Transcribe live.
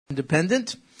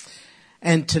Independent.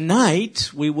 And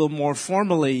tonight we will more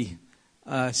formally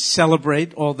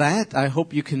celebrate all that. I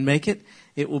hope you can make it.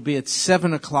 It will be at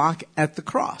 7 o'clock at the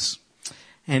cross.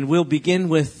 And we'll begin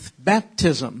with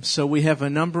baptism. So we have a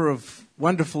number of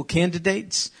wonderful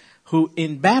candidates who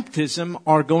in baptism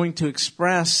are going to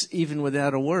express, even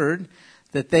without a word,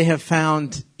 that they have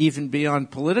found, even beyond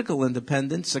political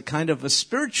independence, a kind of a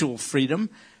spiritual freedom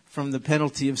from the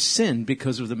penalty of sin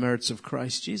because of the merits of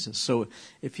Christ Jesus. So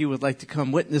if you would like to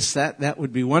come witness that, that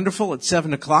would be wonderful at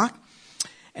 7 o'clock.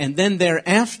 And then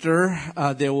thereafter,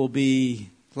 there will be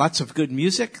lots of good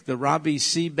music. The Robbie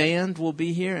C. Band will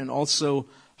be here, and also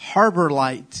Harbor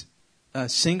Light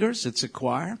singers. It's a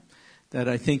choir that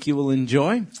I think you will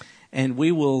enjoy. And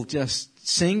we will just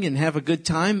sing and have a good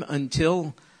time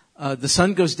until the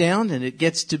sun goes down and it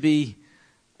gets to be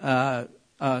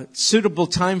suitable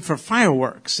time for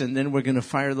fireworks, and then we're going to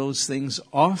fire those things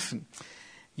off.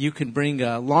 You can bring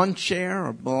a lawn chair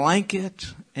or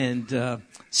blanket and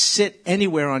sit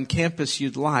anywhere on campus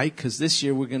you'd like, because this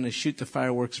year we're going to shoot the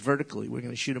fireworks vertically. We're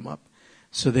going to shoot them up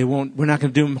so they won't. We're not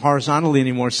going to do them horizontally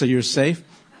anymore, so you're safe.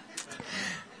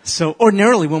 So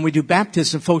ordinarily when we do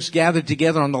baptism, folks gather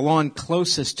together on the lawn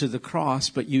closest to the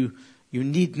cross, but you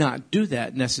need not do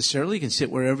that necessarily. You can sit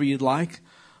wherever you'd like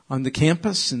on the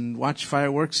campus and watch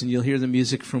fireworks, and you'll hear the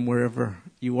music from wherever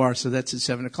you are. So that's at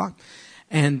 7 o'clock.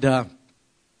 And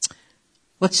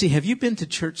let's see, have you been to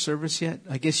church service yet?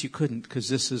 I guess you couldn't, because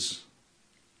this is...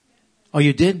 Oh,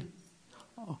 you did?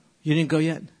 Oh, you didn't go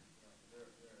yet?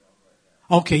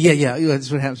 Okay, yeah.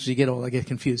 That's what happens when you get old. I get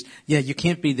confused. Yeah, you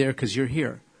can't be there because you're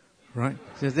here, right?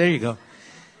 So there you go.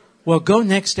 Well, go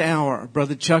next hour.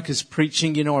 Brother Chuck is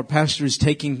preaching. You know, our pastor is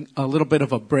taking a little bit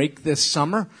of a break this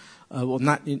summer. Well,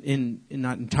 not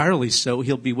entirely so.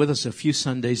 He'll be with us a few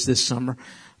Sundays this summer,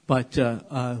 but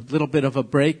a little bit of a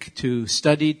break to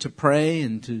study, to pray,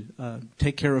 and to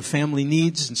take care of family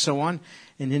needs and so on.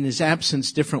 And in his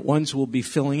absence, different ones will be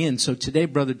filling in. So today,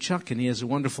 Brother Chuck, and he has a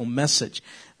wonderful message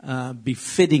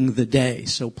befitting the day.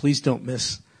 So please don't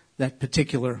miss that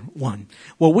particular one.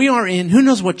 Well, we are in, who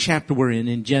knows what chapter we're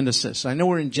in Genesis? I know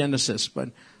we're in Genesis, but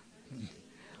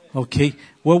okay.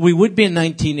 Well, we would be in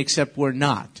 19, except we're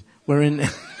not. We're in,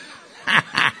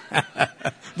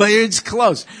 but it's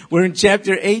close. We're in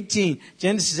chapter 18,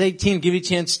 Genesis 18. Give you a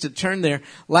chance to turn there.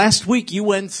 Last week you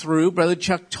went through, Brother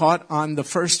Chuck taught on the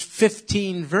first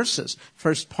 15 verses,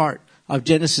 first part of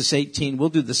Genesis 18. We'll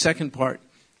do the second part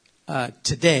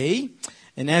today.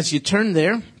 And as you turn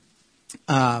there,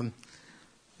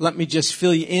 let me just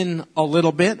fill you in a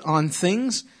little bit on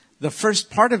things. The first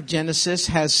part of Genesis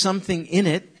has something in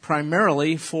it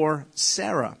primarily for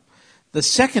Sarah. The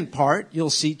second part, you'll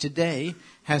see today,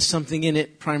 has something in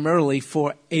it primarily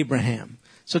for Abraham.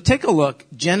 So take a look.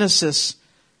 Genesis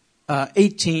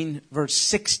 18, verse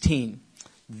 16.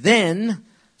 Then,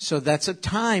 so that's a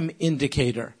time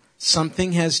indicator.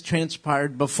 Something has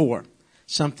transpired before.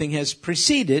 Something has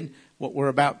preceded what we're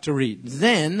about to read.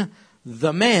 Then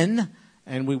the men,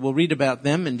 and we will read about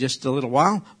them in just a little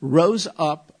while, rose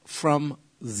up from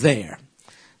there.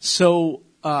 So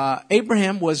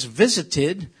Abraham was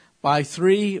visited by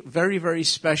three very, very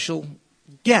special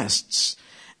guests.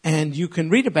 And you can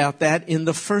read about that in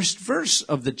the first verse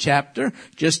of the chapter.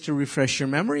 Just to refresh your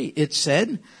memory, it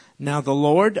said, "Now the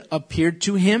Lord appeared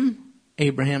to him,"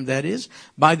 Abraham that is,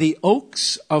 "by the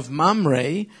oaks of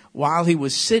Mamre while he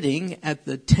was sitting at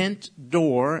the tent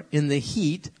door in the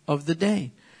heat of the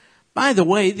day." By the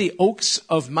way, the oaks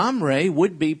of Mamre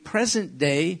would be present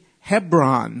day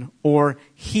Hebron or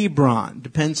Hebron.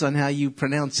 Depends on how you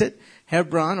pronounce it.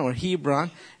 Hebron or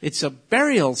Hebron. It's a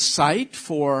burial site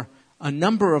for a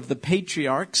number of the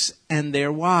patriarchs and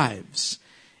their wives.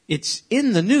 It's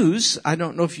in the news. I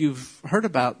don't know if you've heard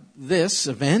about this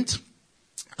event.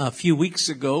 A few weeks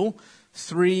ago,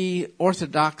 3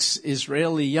 Orthodox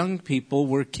Israeli young people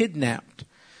were kidnapped.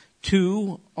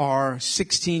 2 are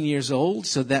 16 years old,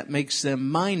 so that makes them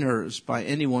minors by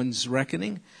anyone's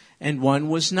reckoning, and 1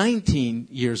 was 19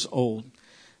 years old.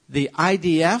 The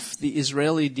IDF, the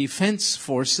Israeli Defense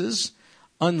Forces,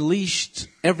 unleashed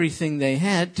everything they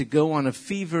had to go on a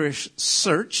feverish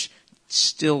search,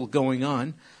 still going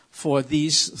on, for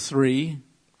these 3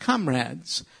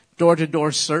 comrades.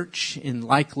 Door-to-door search in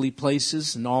likely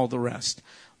places and all the rest.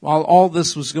 While all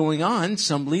this was going on,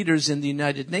 some leaders in the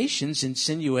United Nations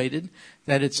insinuated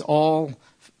that it's all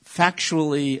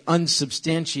factually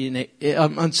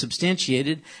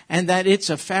unsubstantiated and that it's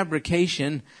a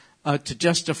fabrication to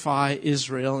justify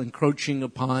Israel encroaching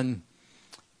upon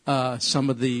some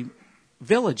of the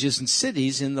villages and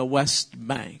cities in the West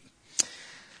Bank.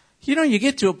 You know, you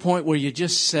get to a point where you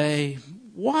just say,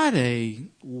 What a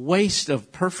waste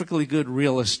of perfectly good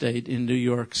real estate in New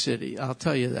York City. I'll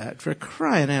tell you that, for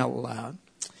crying out loud.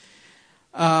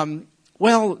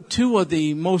 Well, two of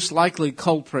the most likely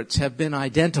culprits have been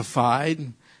identified.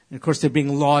 And of course, they're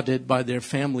being lauded by their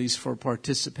families for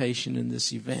participation in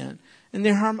this event. And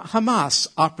they're Hamas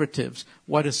operatives.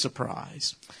 What a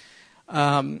surprise.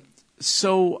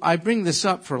 So I bring this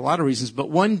up for a lot of reasons, but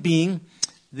one being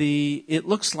it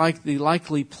looks like the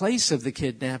likely place of the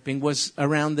kidnapping was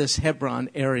around this Hebron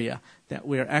area that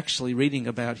we're actually reading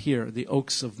about here, the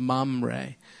Oaks of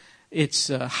Mamre. It's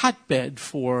a hotbed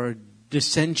for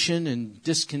dissension and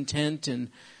discontent and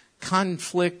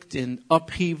conflict and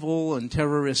upheaval and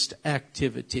terrorist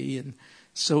activity. And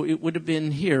so it would have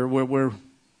been here where we're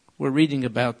reading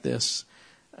about this,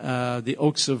 the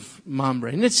Oaks of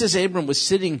Mamre. And it says Abram was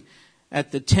sitting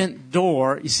at the tent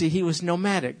door. You see, he was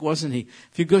nomadic, wasn't he?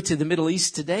 If you go to the Middle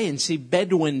East today and see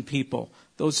Bedouin people,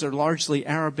 those are largely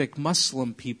Arabic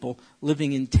Muslim people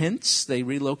living in tents. They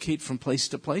relocate from place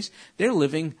to place. They're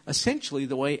living essentially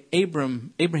the way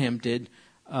Abraham did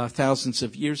thousands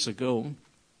of years ago.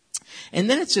 And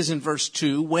then it says in verse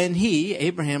 2, when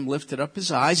Abraham lifted up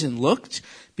his eyes and looked,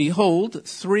 behold,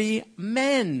 3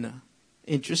 men.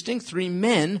 Interesting. 3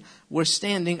 men were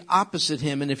standing opposite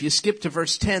him. And if you skip to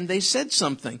verse 10, they said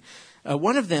something.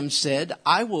 One of them said,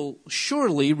 I will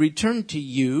surely return to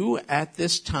you at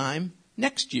this time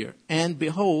next year. And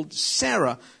behold,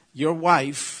 Sarah, your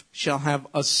wife, shall have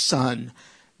a son.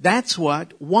 That's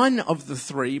what one of the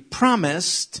 3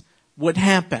 promised would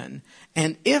happen.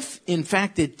 And if, in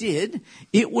fact, it did,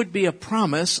 it would be a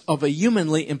promise of a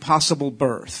humanly impossible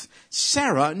birth.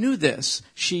 Sarah knew this.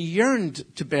 She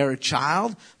yearned to bear a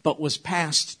child, but was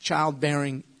past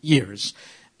childbearing years.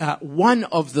 One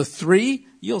of the 3,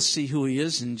 you'll see who he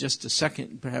is in just a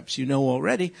second, perhaps you know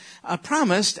already,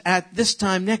 promised at this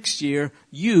time next year,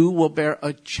 you will bear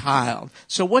a child.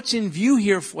 So what's in view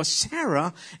here for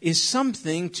Sarah is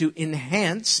something to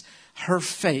enhance her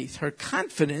faith, her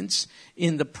confidence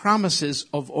in the promises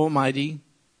of Almighty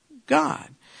God.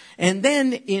 And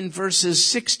then in verses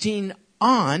 16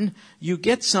 on, you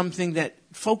get something that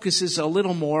focuses a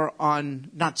little more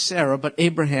on not Sarah, but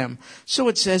Abraham. So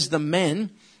it says the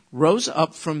men rose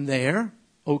up from there,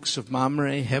 Oaks of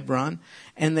Mamre, Hebron,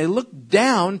 and they looked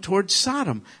down towards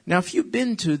Sodom. Now, if you've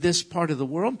been to this part of the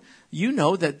world, you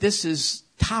know that this is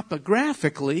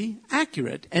topographically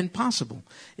accurate and possible.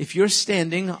 If you're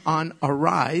standing on a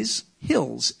rise,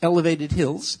 hills, elevated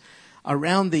hills,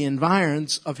 around the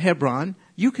environs of Hebron,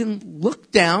 you can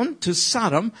look down to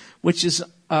Sodom, which is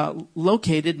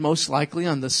located most likely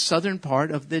on the southern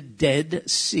part of the Dead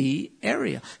Sea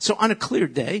area. So on a clear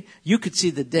day, you could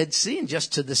see the Dead Sea, and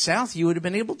just to the south, you would have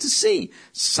been able to see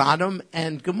Sodom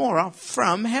and Gomorrah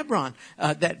from Hebron.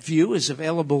 That view is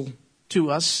available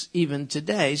to us even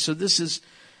today. So this is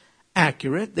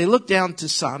accurate. They looked down to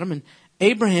Sodom, and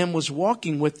Abraham was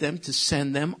walking with them to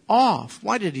send them off.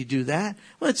 Why did he do that?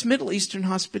 Well, it's Middle Eastern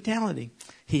hospitality.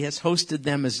 He has hosted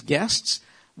them as guests,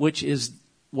 which is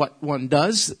what one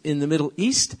does in the Middle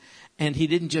East. And he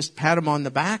didn't just pat them on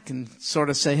the back and sort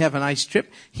of say, have a nice trip.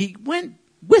 He went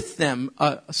with them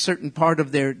a certain part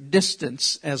of their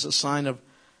distance as a sign of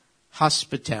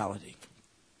hospitality.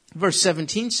 Verse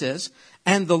 17 says,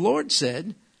 and the Lord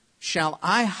said, shall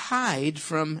I hide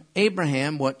from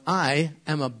Abraham what I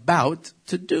am about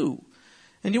to do?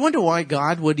 And you wonder why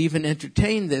God would even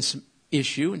entertain this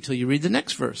issue until you read the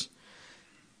next verse.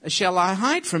 Shall I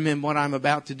hide from him what I'm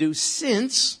about to do,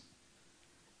 since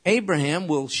Abraham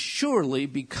will surely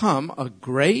become a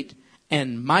great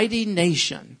and mighty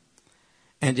nation,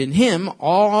 and in him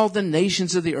all the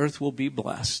nations of the earth will be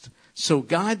blessed. So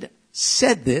God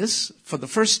said this for the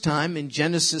first time in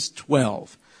Genesis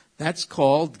 12. That's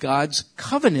called God's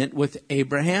covenant with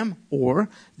Abraham, or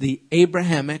the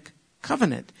Abrahamic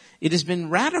covenant. It has been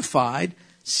ratified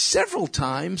several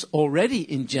times already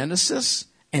in Genesis,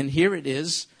 and here it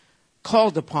is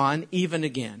called upon even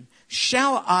again.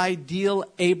 Shall I deal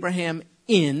Abraham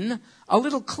in, a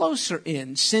little closer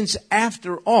in, since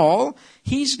after all,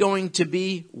 he's going to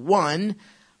be one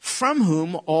from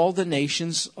whom all the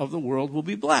nations of the world will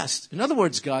be blessed. In other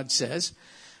words, God says,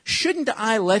 shouldn't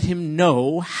I let him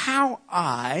know how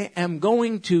I am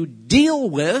going to deal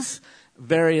with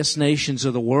various nations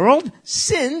of the world,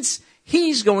 since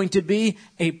he's going to be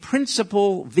a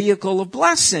principal vehicle of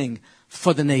blessing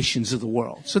for the nations of the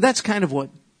world. So that's kind of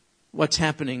what's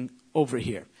happening over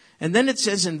here. And then it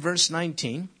says in verse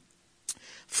 19,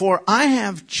 for I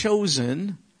have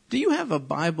chosen. Do you have a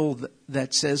Bible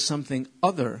that says something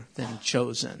other than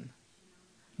chosen?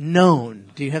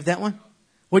 Known. Do you have that one?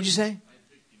 What'd you say?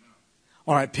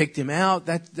 All right, picked him out.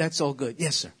 That's all good.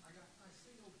 Yes, sir. I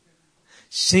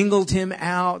singled him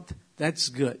out. That's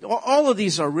good. All of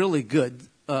these are really good.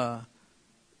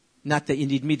 Not that you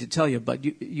need me to tell you, but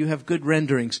you have good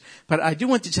renderings. But I do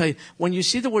want to tell you, when you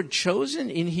see the word chosen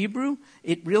in Hebrew,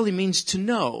 it really means to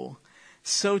know.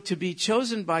 So to be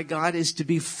chosen by God is to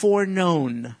be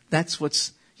foreknown. That's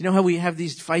what's, you know how we have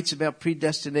these fights about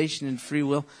predestination and free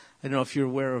will? I don't know if you're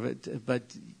aware of it, but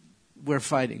we're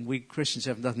fighting. We Christians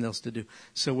have nothing else to do.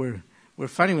 So we're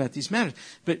fighting about these matters.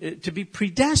 But to be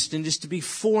predestined is to be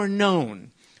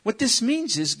foreknown. What this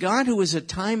means is God, who is a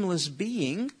timeless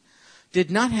being, did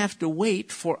not have to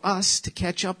wait for us to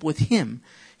catch up with him.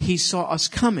 He saw us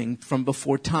coming from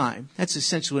before time. That's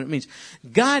essentially what it means.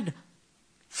 God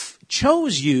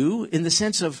chose you in the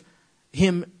sense of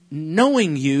him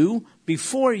knowing you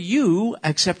before you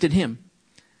accepted him.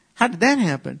 How did that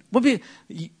happen? Well,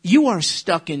 you are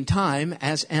stuck in time,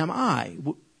 as am I.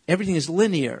 Everything is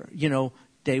linear,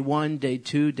 day 1, day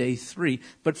 2, day 3.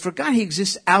 But for God, he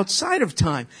exists outside of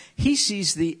time. He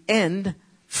sees the end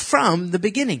from the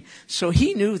beginning. So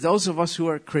he knew those of us who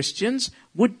are Christians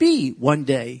would be one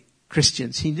day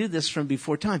Christians. He knew this from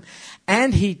before time.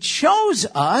 And he chose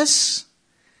us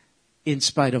in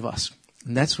spite of us.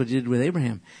 And that's what he did with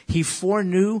Abraham. He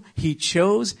foreknew, he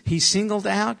chose, he singled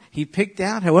out, he picked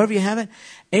out, however you have it.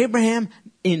 Abraham,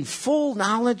 in full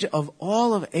knowledge of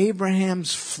all of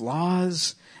Abraham's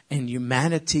flaws and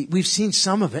humanity. We've seen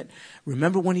some of it.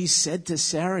 Remember when he said to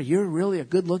Sarah, "You're really a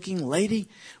good-looking lady.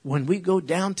 When we go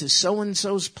down to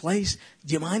so-and-so's place,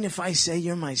 do you mind if I say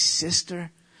you're my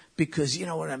sister? Because you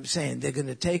know what I'm saying, they're going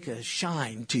to take a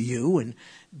shine to you and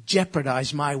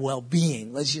jeopardize my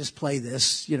well-being. Let's just play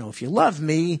this. If you love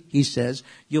me," he says,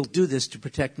 "you'll do this to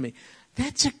protect me."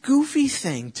 That's a goofy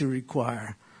thing to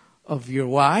require of your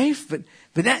wife, but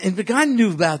God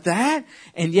knew about that,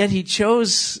 and yet he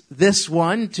chose this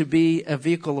one to be a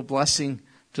vehicle of blessing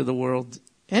to the world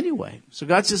anyway. So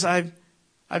God says,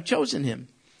 I've chosen him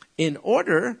in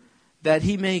order that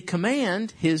he may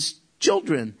command his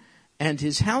children and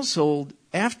his household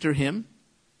after him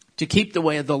to keep the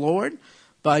way of the Lord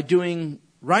by doing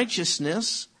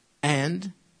righteousness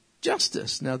and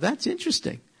justice. Now that's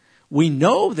interesting. We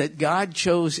know that God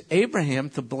chose Abraham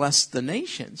to bless the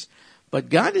nations. But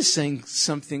God is saying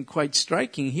something quite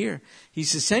striking here.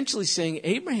 He's essentially saying,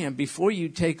 Abraham, before you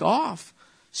take off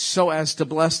so as to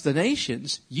bless the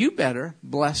nations, you better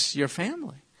bless your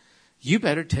family. You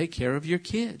better take care of your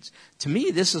kids. To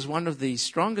me, this is one of the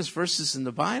strongest verses in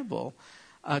the Bible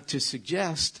to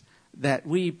suggest that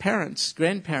we parents,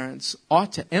 grandparents,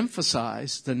 ought to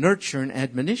emphasize the nurture and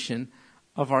admonition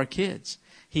of our kids.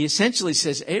 He essentially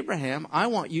says, Abraham, I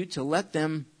want you to let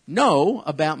them know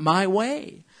about my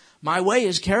way. My way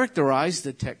is characterized,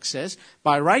 the text says,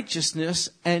 by righteousness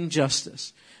and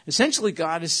justice. Essentially,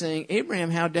 God is saying,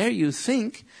 Abraham, how dare you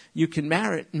think you can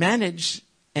manage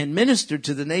and minister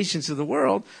to the nations of the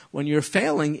world when you're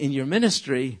failing in your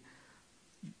ministry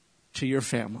to your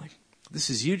family. This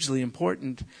is hugely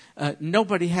important.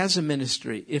 Nobody has a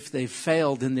ministry if they've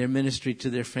failed in their ministry to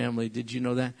their family. Did you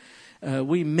know that?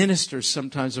 We ministers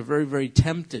sometimes are very, very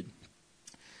tempted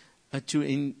to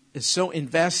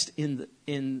invest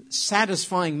in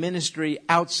satisfying ministry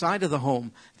outside of the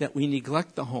home that we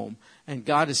neglect the home. And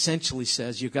God essentially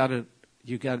says, you got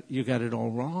it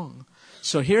all wrong.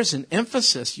 So here's an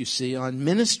emphasis, you see, on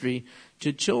ministry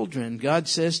to children. God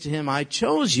says to him, I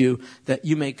chose you that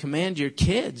you may command your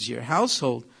kids, your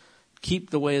household,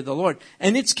 keep the way of the Lord.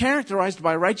 And it's characterized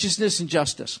by righteousness and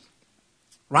justice.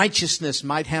 Righteousness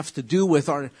might have to do with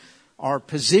our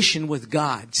position with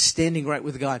God, standing right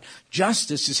with God.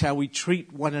 Justice is how we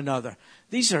treat one another.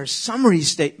 These are summary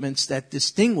statements that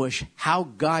distinguish how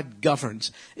God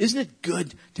governs. Isn't it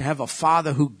good to have a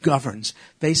father who governs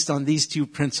based on these two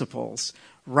principles,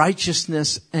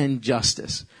 righteousness and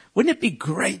justice? Wouldn't it be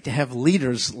great to have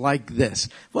leaders like this?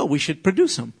 Well, we should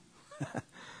produce them.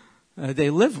 They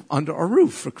live under our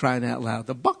roof, for crying out loud.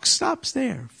 The buck stops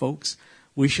there, folks.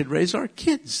 We should raise our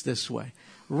kids this way.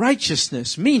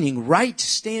 Righteousness, meaning right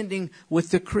standing with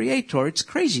the Creator. It's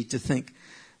crazy to think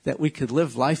that we could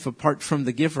live life apart from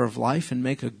the giver of life and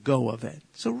make a go of it.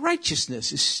 So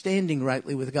righteousness is standing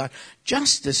rightly with God.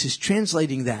 Justice is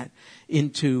translating that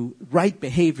into right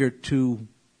behavior to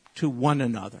one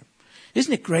another.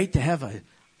 Isn't it great to have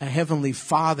a heavenly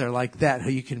Father like that who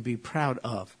you can be proud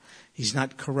of? He's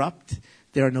not corrupt.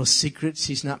 There are no secrets.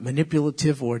 He's not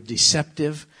manipulative or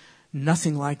deceptive.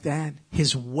 Nothing like that.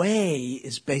 His way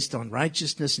is based on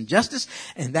righteousness and justice,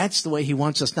 and that's the way he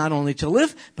wants us not only to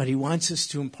live, but he wants us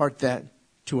to impart that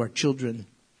to our children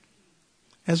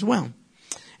as well.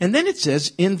 And then it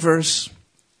says in verse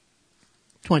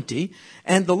 20,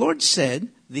 and the Lord said,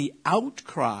 the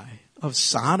outcry of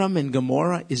Sodom and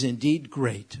Gomorrah is indeed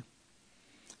great,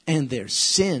 and their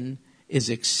sin is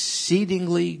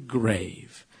exceedingly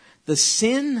grave. The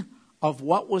sin of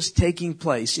what was taking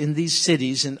place in these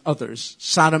cities and others,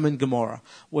 Sodom and Gomorrah,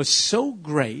 was so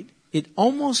great, it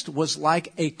almost was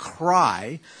like a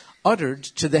cry uttered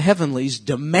to the heavenlies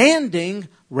demanding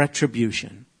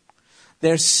retribution.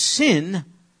 Their sin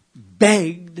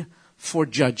begged for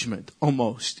judgment,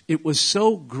 almost. It was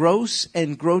so gross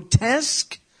and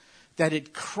grotesque that it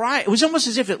was almost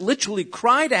as if it literally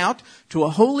cried out to a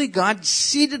holy God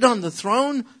seated on the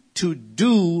throne to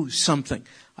do something.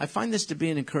 I find this to be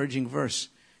an encouraging verse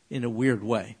in a weird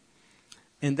way.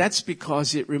 And that's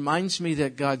because it reminds me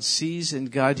that God sees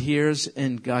and God hears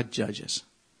and God judges.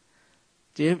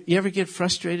 Do you ever get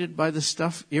frustrated by the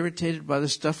stuff, irritated by the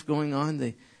stuff going on,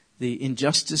 the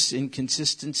injustice,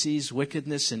 inconsistencies,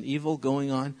 wickedness, and evil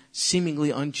going on,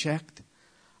 seemingly unchecked?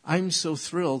 I'm so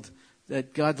thrilled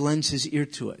that God lends his ear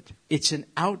to it. It's an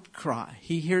outcry.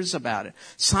 He hears about it.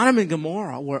 Sodom and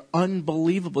Gomorrah were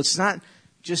unbelievable. It's not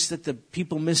just that the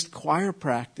people missed choir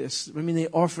practice. I mean, they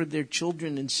offered their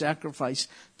children in sacrifice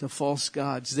to false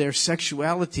gods. Their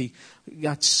sexuality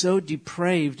got so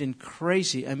depraved and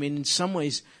crazy. I mean, in some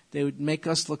ways, they would make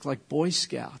us look like Boy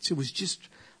Scouts. It was just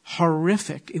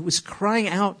horrific. It was crying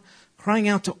out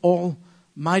to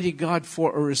Almighty God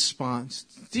for a response.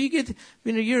 Do you get,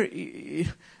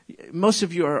 most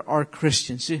of you are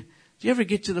Christians. Do you ever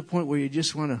get to the point where you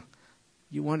just want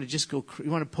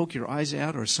to poke your eyes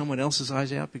out or someone else's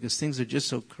eyes out because things are just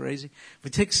so crazy?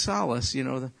 But take solace,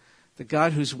 the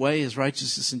God whose way is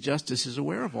righteousness and justice is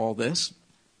aware of all this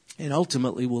and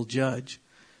ultimately will judge.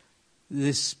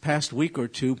 This past week or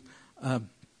two,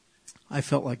 I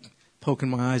felt like poking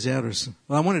my eyes out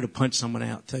I wanted to punch someone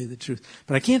out, tell you the truth.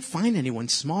 But I can't find anyone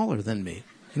smaller than me.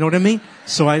 You know what I mean?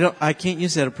 So I can't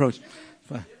use that approach.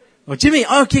 Oh, Jimmy.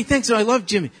 Okay, thanks. I love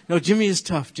Jimmy. No, Jimmy is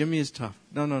tough.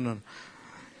 No.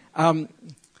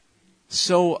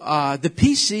 So the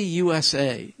PC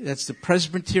USA, that's the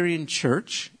Presbyterian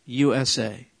Church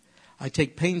USA. I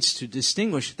take pains to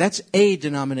distinguish. That's a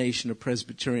denomination of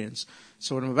Presbyterians.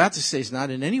 So what I'm about to say is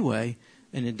not in any way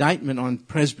an indictment on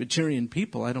Presbyterian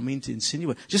people. I don't mean to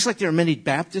insinuate. Just like there are many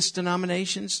Baptist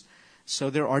denominations, so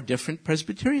there are different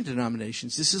Presbyterian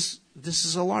denominations. This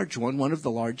is a large one of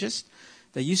the largest.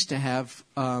 They used to have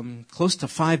close to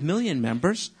 5 million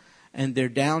members, and they're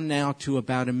down now to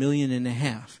about 1.5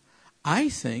 million. I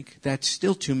think that's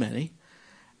still too many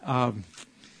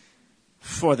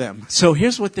for them. So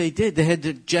here's what they did. They had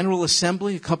the General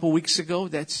Assembly a couple weeks ago.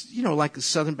 That's, like the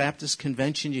Southern Baptist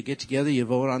Convention. You get together, you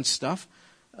vote on stuff.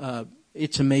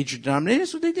 It's a major denomination.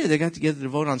 That's what they did. They got together to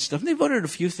vote on stuff. And they voted a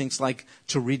few things like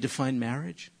to redefine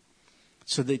marriage.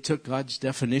 So they took God's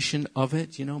definition of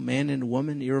it, man and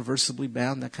woman, irreversibly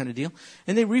bound, that kind of deal.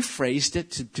 And they rephrased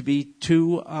it to be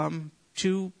two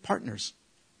partners.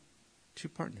 Two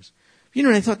partners. And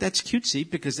I thought that's cutesy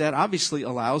because that obviously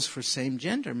allows for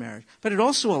same-gender marriage. But it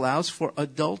also allows for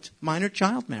adult minor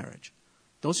child marriage.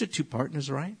 Those are two partners,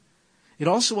 right? It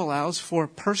also allows for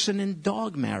person and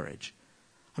dog marriage.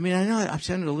 I mean, I know I've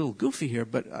sounded a little goofy here,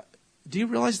 but do you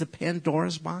realize the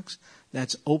Pandora's box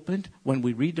that's opened when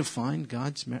we redefine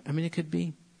God's marriage? I mean, it could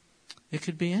be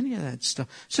any of that stuff.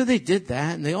 So they did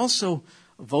that, and they also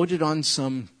voted on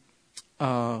some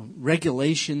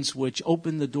regulations which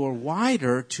open the door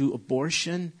wider to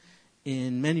abortion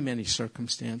in many, many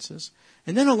circumstances.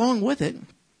 And then along with it,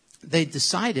 they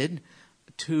decided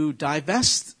to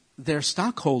divest their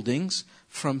stock holdings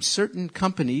from certain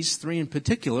companies, 3 in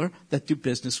particular, that do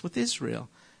business with Israel.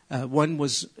 One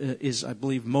is, I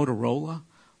believe, Motorola.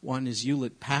 One is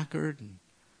Hewlett-Packard. And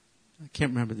I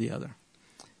can't remember the other.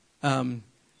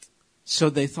 So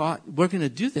they thought, we're going to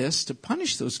do this to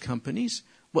punish those companies.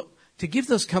 To give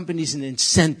those companies an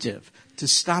incentive to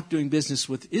stop doing business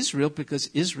with Israel,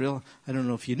 because Israel, I don't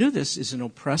know if you knew this, is an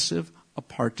oppressive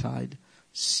apartheid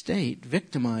state,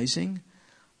 victimizing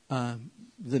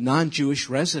the non-Jewish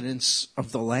residents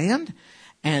of the land.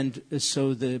 And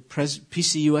so the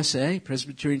PCUSA,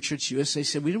 Presbyterian Church USA,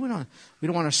 said we don't want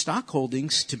our stock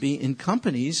holdings to be in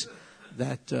companies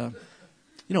that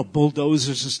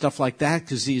bulldozers and stuff like that,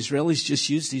 because the Israelis just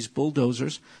use these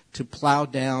bulldozers to plow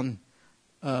down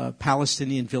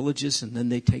Palestinian villages, and then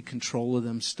they take control of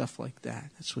them, stuff like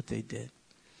that. That's what they did.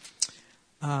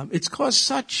 It's caused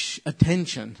such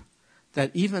attention that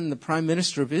even the Prime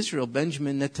Minister of Israel,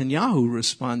 Benjamin Netanyahu,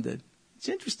 responded. It's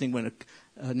interesting when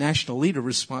a national leader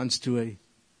responds to a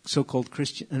so-called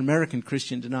an American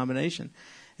Christian denomination.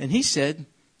 And he said,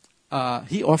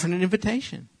 he offered an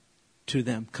invitation to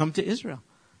them. Come to Israel.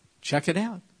 Check it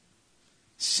out.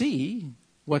 See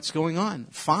what's going on.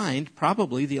 Find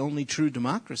probably the only true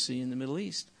democracy in the Middle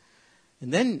East.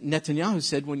 And then Netanyahu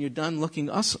said, when you're done looking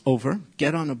us over,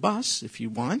 get on a bus if you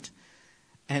want,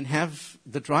 and have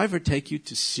the driver take you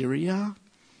to Syria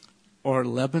or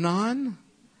Lebanon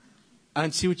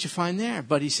and see what you find there.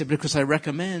 But he said, because I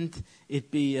recommend it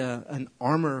be an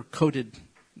armor-coated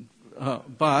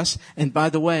bus. And by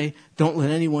the way, don't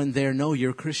let anyone there know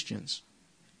you're Christians.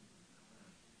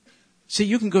 See,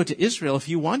 you can go to Israel if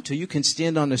you want to. You can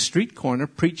stand on a street corner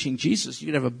preaching Jesus. You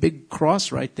could have a big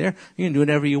cross right there. You can do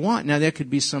whatever you want. Now, there could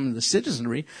be some of the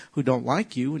citizenry who don't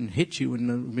like you and hit you,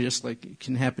 and just like it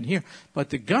can happen here. But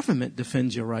the government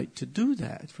defends your right to do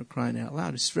that, for crying out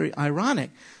loud. It's very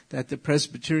ironic that the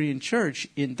Presbyterian Church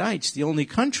indicts the only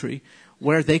country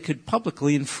where they could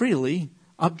publicly and freely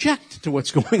object to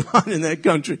what's going on in that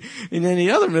country. In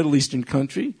any other Middle Eastern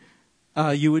country,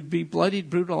 you would be bloodied,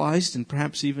 brutalized, and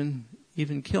perhaps even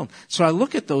killed. So I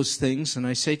look at those things and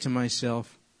I say to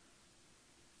myself,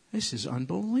 this is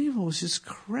unbelievable. This is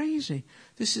crazy.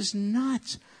 This is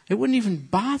nuts. It wouldn't even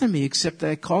bother me except that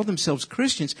they call themselves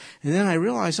Christians. And then I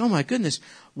realize, oh my goodness,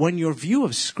 when your view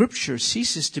of Scripture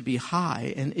ceases to be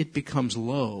high and it becomes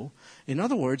low, in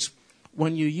other words,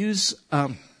 when you use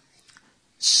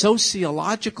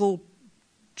sociological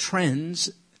trends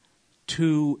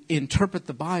to interpret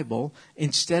the Bible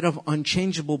instead of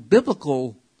unchangeable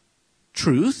biblical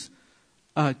truth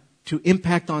to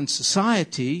impact on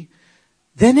society,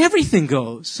 then everything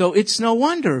goes. So it's no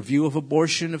wonder a view of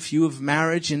abortion, a view of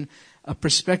marriage, and a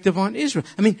perspective on Israel.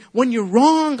 I mean, when you're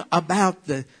wrong about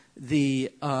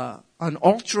the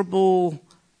unalterable,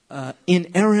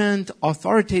 inerrant,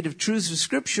 authoritative truths of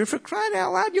Scripture, for crying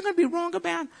out loud, you're going to be wrong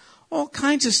about all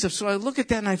kinds of stuff. So I look at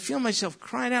that and I feel myself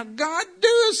crying out, God,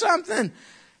 do something.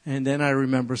 And then I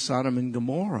remember Sodom and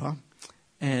Gomorrah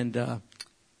and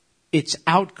its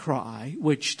outcry,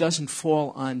 which doesn't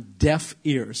fall on deaf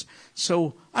ears.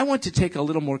 So I want to take a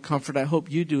little more comfort, I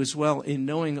hope you do as well, in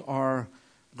knowing our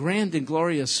grand and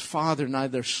glorious Father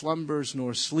neither slumbers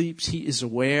nor sleeps. He is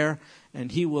aware,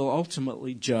 and He will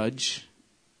ultimately judge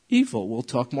evil. We'll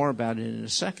talk more about it in a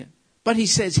second. But He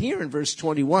says here in verse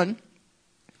 21,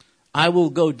 I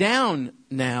will go down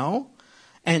now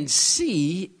and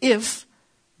see if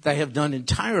they have done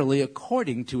entirely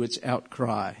according to its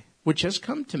outcry, which has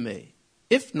come to me.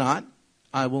 If not,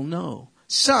 I will know.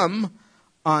 Some,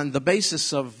 on the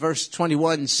basis of verse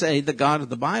 21, say the God of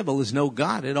the Bible is no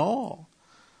God at all.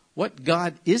 What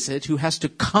God is it who has to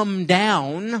come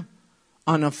down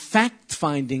on a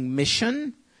fact-finding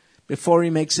mission before He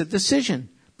makes a decision?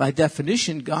 By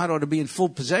definition, God ought to be in full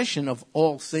possession of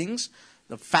all things,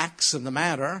 the facts of the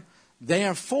matter.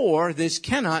 Therefore, this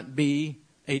cannot be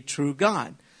a true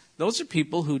God. Those are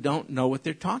people who don't know what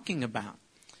they're talking about.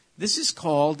 This is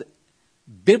called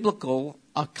biblical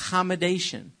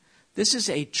accommodation. This is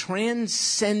a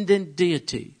transcendent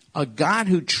deity, a God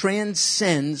who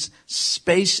transcends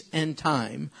space and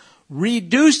time,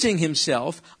 reducing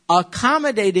Himself,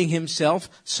 accommodating Himself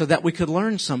so that we could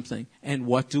learn something. And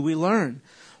what do we learn?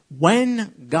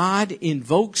 When God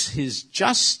invokes His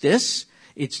justice,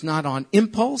 it's not on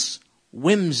impulse,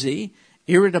 whimsy,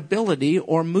 irritability,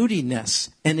 or moodiness,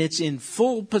 and it's in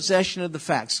full possession of the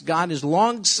facts. God is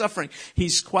long-suffering.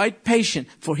 He's quite patient,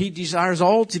 for He desires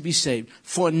all to be saved,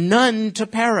 for none to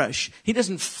perish. He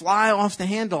doesn't fly off the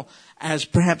handle as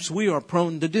perhaps we are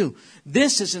prone to do.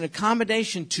 This is an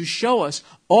accommodation to show us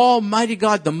Almighty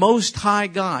God, the Most High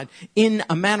God, in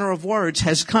a manner of words,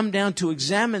 has come down to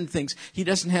examine things. He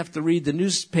doesn't have to read the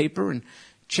newspaper and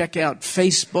check out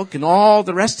Facebook and all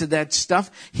the rest of that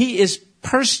stuff. He is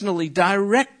personally,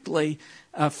 directly,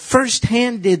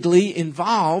 first-handedly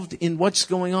involved in what's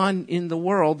going on in the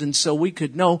world. And so we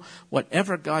could know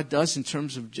whatever God does in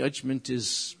terms of judgment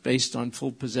is based on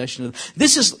full possession of.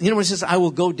 This is, when it says, I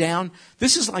will go down.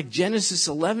 This is like Genesis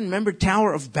 11. Remember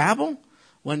Tower of Babel?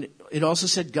 When it also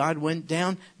said God went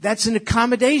down. That's an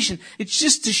accommodation. It's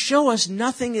just to show us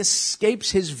nothing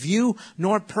escapes His view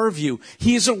nor purview.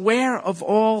 He is aware of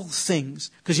all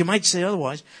things. Because you might say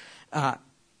otherwise.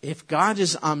 If God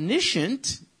is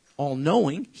omniscient,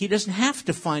 all-knowing, He doesn't have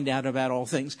to find out about all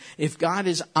things. If God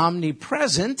is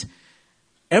omnipresent,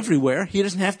 everywhere, He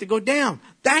doesn't have to go down.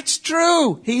 That's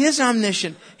true. He is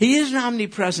omniscient. He is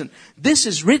omnipresent. This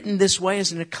is written this way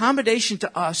as an accommodation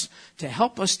to us to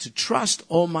help us to trust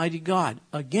Almighty God.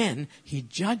 Again, He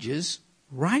judges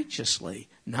righteously,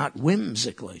 not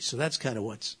whimsically. So that's kind of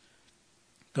what's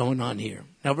going on here.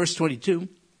 Now, verse 22,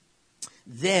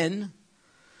 then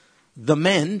the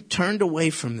men turned away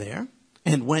from there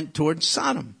and went toward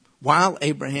Sodom, while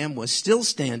Abraham was still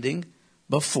standing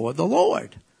before the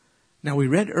Lord. Now we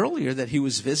read earlier that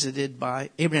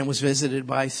Abraham was visited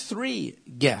by 3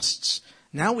 guests.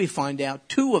 Now we find out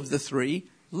 2 of the 3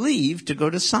 leave to go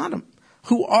to Sodom.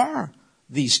 Who are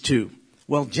these 2?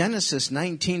 Well, Genesis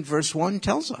 19 verse 1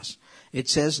 tells us. It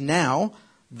says, now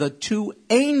the 2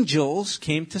 angels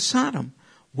came to Sodom.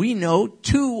 We know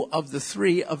 2 of the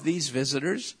 3 of these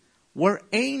visitors were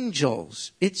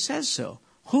angels. It says so.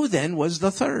 Who then was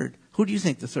the third? Who do you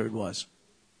think the third was?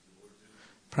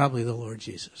 Probably the Lord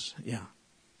Jesus. Yeah.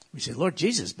 We say, Lord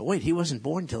Jesus, but wait, he wasn't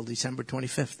born till December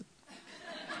 25th.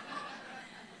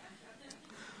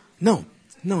 No.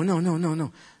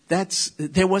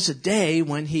 There was a day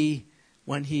when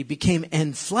he became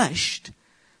enfleshed,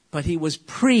 but he was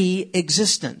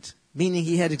pre-existent, meaning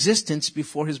he had existence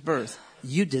before his birth.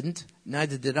 You didn't,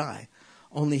 neither did I.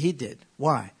 Only he did.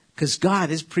 Why? Because God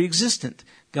is pre-existent.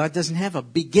 God doesn't have a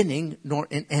beginning nor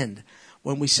an end.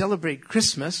 When we celebrate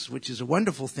Christmas, which is a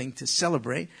wonderful thing to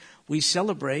celebrate, we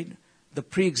celebrate the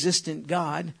pre-existent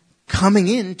God coming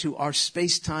into our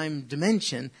space-time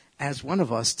dimension as one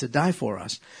of us to die for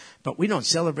us. But we don't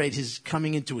celebrate his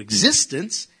coming into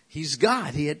existence. He's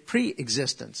God. He had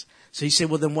pre-existence. So you say,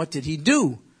 well, then what did he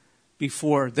do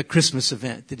before the Christmas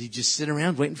event? Did he just sit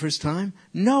around waiting for his time?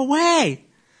 No way.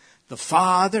 The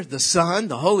Father, the Son,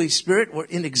 the Holy Spirit were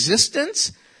in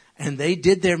existence, and they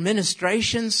did their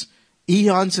ministrations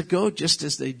eons ago, just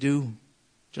as they do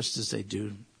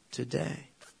today.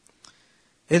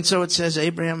 And so it says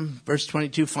Abraham, verse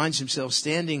 22, finds himself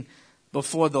standing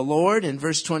before the Lord. In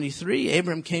verse 23,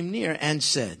 Abraham came near and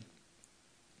said,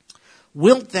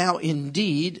 wilt thou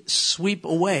indeed sweep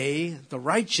away the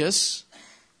righteous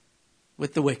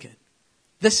with the wicked?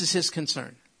 This is his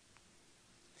concern.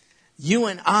 You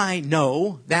and I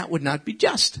know that would not be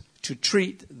just to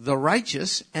treat the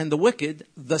righteous and the wicked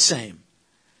the same.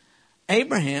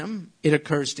 Abraham, it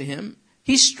occurs to him,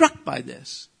 he's struck by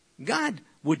this. God,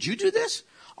 would you do this?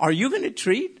 Are you going to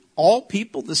treat all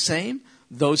people the same?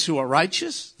 Those who are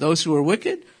righteous, those who are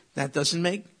wicked? That doesn't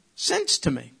make sense to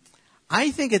me.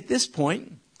 I think at this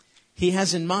point, he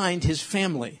has in mind his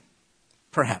family,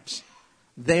 perhaps.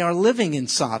 They are living in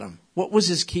Sodom. What was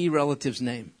his key relative's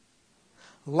name?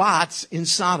 Lot's in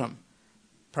Sodom.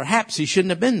 Perhaps he shouldn't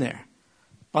have been there,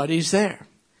 but he's there.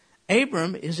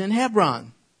 Abram is in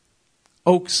Hebron,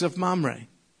 Oaks of Mamre.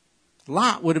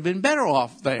 Lot would have been better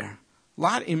off there.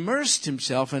 Lot immersed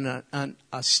himself in an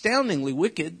astoundingly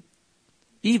wicked,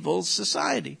 evil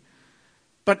society.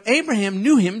 But Abraham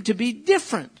knew him to be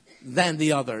different than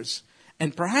the others.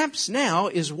 And perhaps now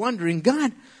is wondering,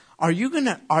 God, are you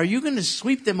gonna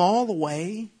sweep them all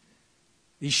away?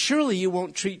 Surely you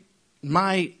won't treat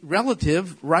my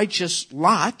relative, righteous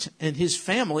Lot, and his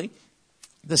family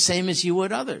the same as you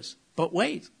would others. But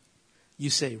wait, you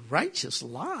say, righteous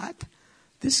Lot?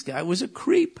 This guy was a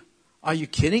creep. Are you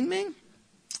kidding me?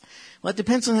 Well, it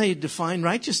depends on how you define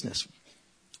righteousness.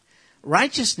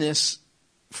 Righteousness,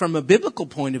 from a biblical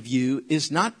point of view, is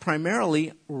not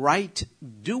primarily right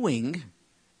doing.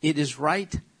 It is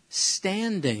right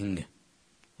standing.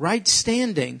 Right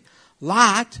standing.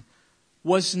 Lot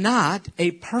was not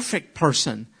a perfect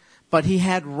person, but he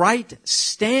had right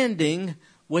standing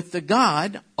with the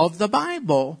God of the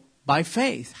Bible by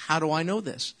faith. How do I know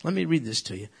this? Let me read this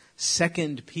to you.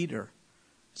 2 Peter.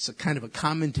 It's a kind of a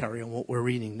commentary on what we're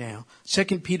reading now.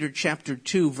 2 Peter chapter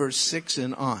 2, verse 6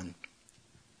 and on.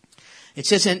 It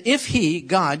says, and if he,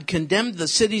 God, condemned the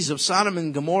cities of Sodom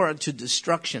and Gomorrah to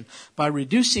destruction by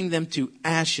reducing them to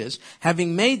ashes,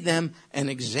 having made them an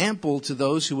example to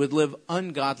those who would live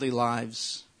ungodly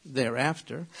lives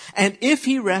thereafter, and if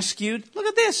he rescued, look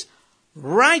at this,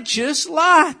 righteous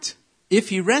Lot. If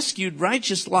he rescued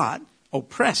righteous Lot,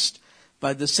 oppressed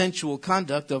by the sensual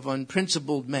conduct of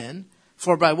unprincipled men,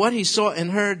 for by what he saw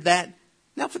and heard that,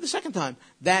 now for the second time,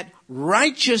 that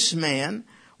righteous man,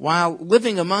 while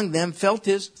living among them, felt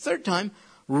his, third time,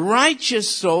 righteous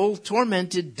soul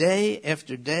tormented day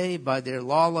after day by their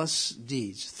lawless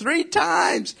deeds. 3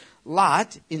 times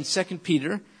Lot in 2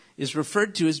 Peter is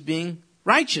referred to as being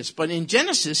righteous. But in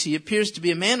Genesis, he appears to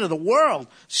be a man of the world,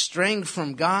 straying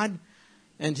from God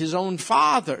and his own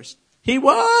fathers. He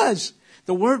was.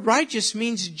 The word righteous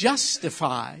means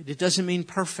justified. It doesn't mean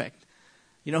perfect.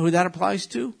 You know who that applies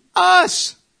to?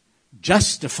 Us.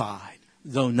 Justified,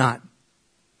 though not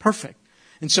perfect.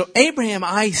 And so Abraham,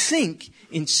 I think,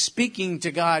 in speaking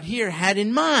to God here, had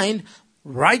in mind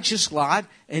righteous Lot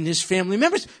and his family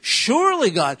members.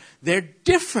 Surely, God, they're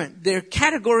different. They're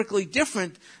categorically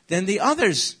different than the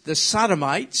others, the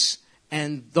Sodomites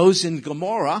and those in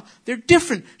Gomorrah. They're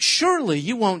different. Surely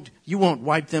you won't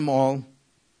wipe them all.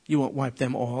 You won't wipe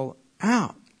them all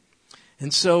out.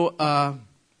 And so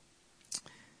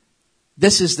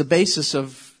This is the basis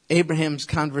of Abraham's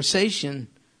conversation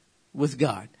with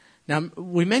God. Now,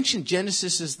 we mentioned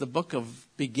Genesis is the book of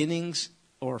beginnings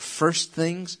or first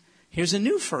things. Here's a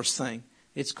new first thing.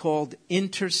 It's called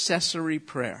intercessory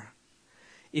prayer.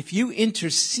 If you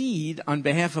intercede on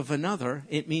behalf of another,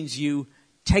 it means you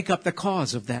take up the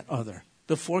cause of that other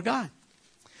before God.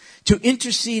 To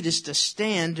intercede is to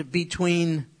stand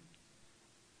between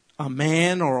a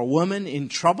man or a woman in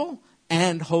trouble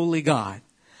and holy God,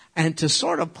 and to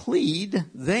sort of plead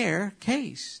their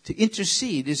case. To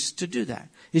intercede is to do that,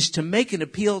 is to make an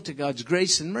appeal to God's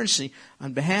grace and mercy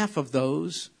on behalf of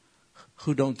those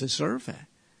who don't deserve it.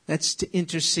 That's to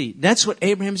intercede. That's what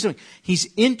Abraham's doing.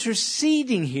 He's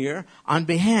interceding here on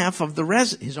behalf of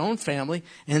his own family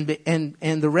and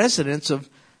the residents of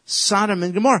Sodom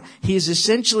and Gomorrah. He is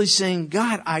essentially saying,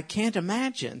 God, I can't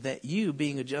imagine that you,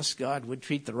 being a just God, would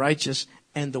treat the righteous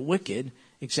and the wicked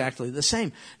exactly the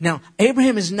same. Now,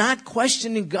 Abraham is not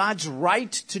questioning God's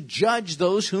right to judge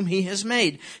those whom he has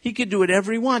made. He could do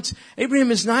whatever he wants.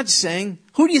 Abraham is not saying,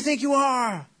 who do you think you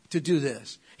are to do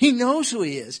this? He knows who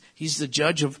he is. He's the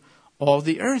judge of all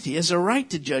the earth. He has a right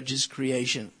to judge his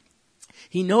creation.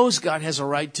 He knows God has a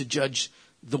right to judge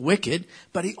the wicked,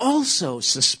 but he also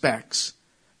suspects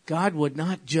God would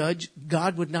not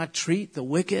treat the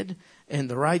wicked and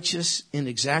the righteous in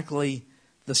exactly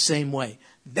the same way.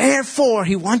 Therefore,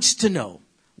 he wants to know,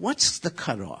 what's the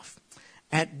cutoff?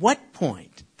 At what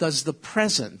point does the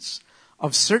presence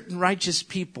of certain righteous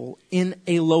people in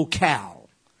a locale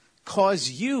cause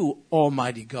you,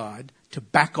 Almighty God, to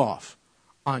back off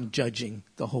on judging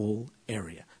the whole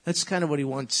area? That's kind of what he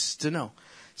wants to know.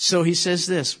 So he says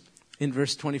this in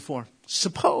verse 24.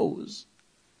 Suppose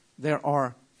there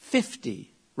are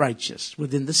 50 righteous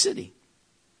within the city.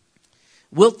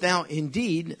 Wilt thou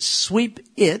indeed sweep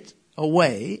it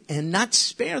away and not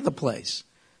spare the place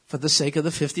for the sake of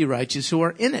the 50 righteous who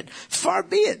are in it? Far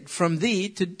be it from thee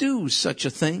to do such a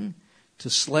thing, to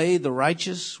slay the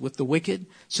righteous with the wicked,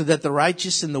 so that the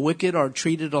righteous and the wicked are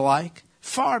treated alike.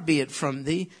 Far be it from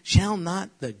thee. Shall not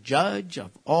the judge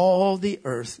of all the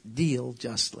earth deal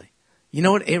justly? You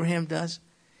know what Abraham does?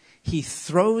 He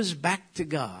throws back to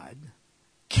God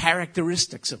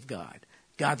characteristics of God.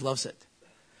 God loves it.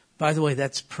 By the way,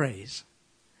 that's praise.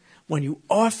 When you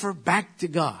offer back to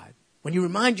God, when you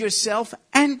remind yourself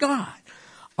and God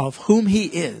of whom he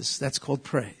is, that's called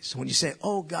praise. When you say,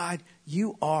 oh God,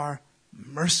 you are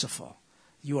merciful.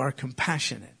 You are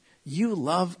compassionate. You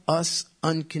love us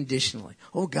unconditionally.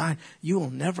 Oh God, you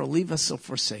will never leave us or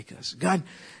forsake us. God,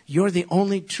 you're the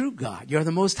only true God. You're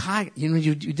the most high.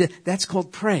 That's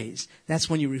called praise. That's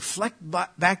when you reflect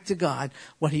back to God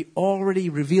what he already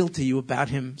revealed to you about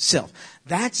himself.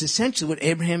 That's essentially what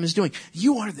Abraham is doing.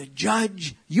 You are the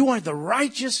judge. You are the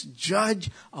righteous judge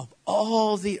of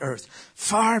all the earth.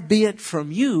 Far be it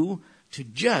from you to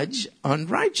judge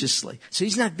unrighteously. So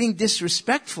he's not being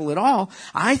disrespectful at all.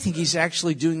 I think he's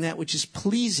actually doing that which is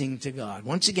pleasing to God.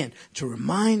 Once again, to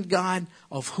remind God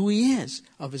of who he is,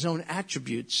 of his own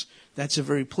attributes. That's a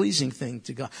very pleasing thing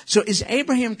to God. So is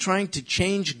Abraham trying to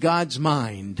change God's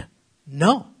mind?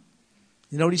 No.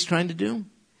 You know what he's trying to do?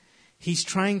 He's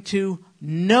trying to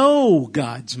know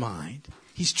God's mind.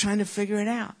 He's trying to figure it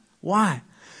out. Why?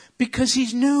 Because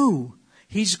he's new.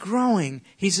 He's growing.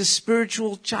 He's a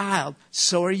spiritual child.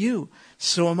 So are you.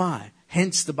 So am I.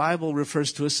 Hence, the Bible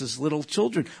refers to us as little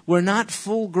children. We're not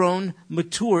full-grown,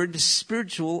 matured,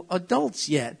 spiritual adults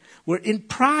yet. We're in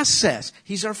process.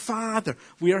 He's our Father.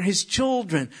 We are his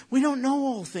children. We don't know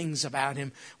all things about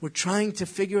him. We're trying to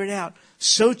figure it out.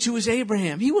 So too is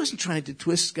Abraham. He wasn't trying to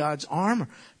twist God's arm or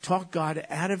talk God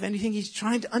out of anything. He's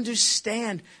trying to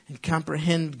understand and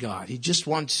comprehend God. He just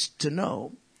wants to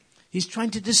know. He's trying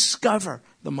to discover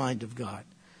the mind of God.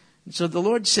 And so the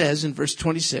Lord says in verse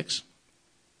 26,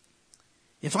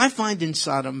 if I find in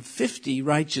Sodom 50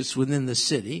 righteous within the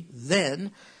city,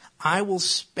 then I will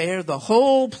spare the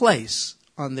whole place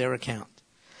on their account.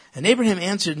 And Abraham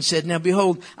answered and said, now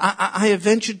behold, I have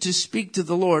ventured to speak to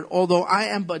the Lord, although I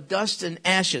am but dust and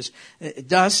ashes.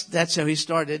 Dust, that's how he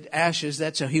started. Ashes,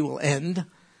 that's how he will end.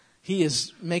 He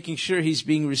is making sure he's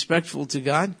being respectful to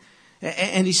God.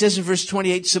 And he says in verse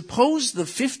 28, suppose the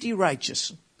 50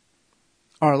 righteous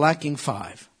are lacking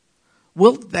 5.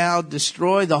 Wilt thou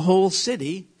destroy the whole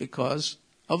city because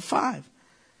of 5?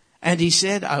 And he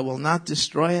said, I will not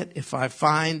destroy it if I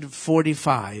find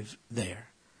 45 there.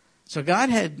 So God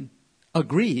had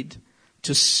agreed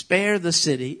to spare the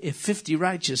city if 50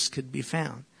 righteous could be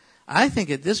found. I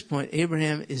think at this point,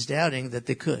 Abraham is doubting that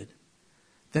they could,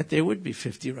 that there would be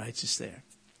 50 righteous there.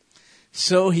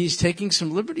 So he's taking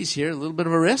some liberties here, a little bit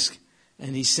of a risk,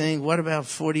 and he's saying, what about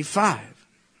 45?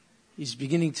 He's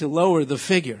beginning to lower the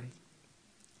figure.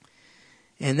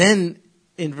 And then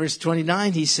in verse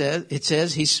 29, it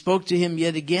says, he spoke to him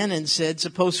yet again and said,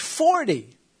 suppose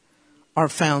 40 are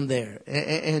found there.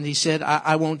 And he said,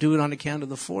 I won't do it on account of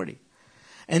the 40.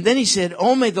 And then he said,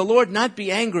 oh, may the Lord not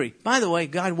be angry. By the way,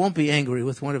 God won't be angry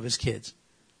with one of his kids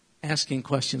asking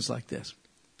questions like this.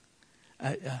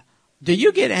 Do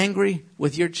you get angry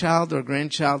with your child or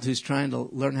grandchild who's trying to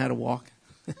learn how to walk?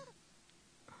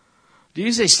 Do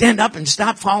you say, stand up and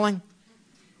stop falling?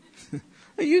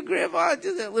 You grab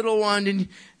onto that little one and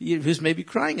who's maybe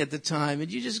crying at the time,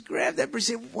 and you just grab that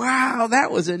person and say, wow,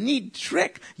 that was a neat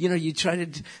trick. You try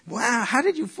to, wow, how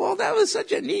did you fall? That was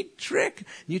such a neat trick.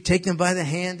 You take them by the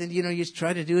hand and, you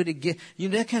try to do it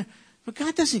again. But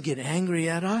God doesn't get angry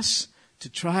at us to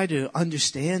try to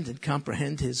understand and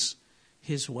comprehend his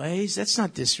ways. That's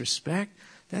not disrespect.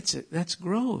 That's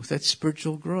growth. That's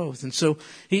spiritual growth. And so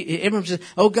Abraham says,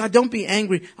 oh God, don't be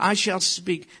angry. I shall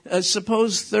speak.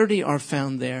 Suppose 30 are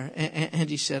found there. And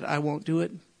he said, I won't do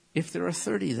it if there are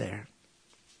 30 there.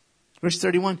 Verse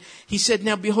 31, he said,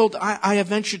 now behold, I have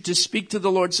ventured to speak to the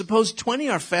Lord. Suppose 20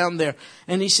 are found there.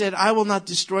 And he said, I will not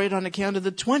destroy it on account of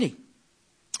the 20.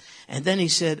 And then he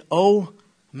said, oh,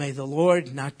 may the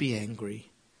Lord not be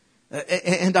angry.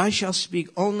 And I shall speak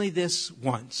only this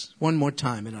once. One more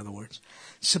time, in other words.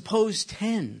 Suppose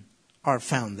 10 are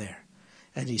found there.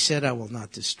 And he said, I will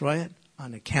not destroy it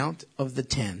on account of the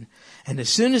 10. And as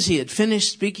soon as he had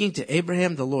finished speaking to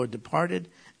Abraham, the Lord departed,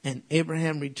 and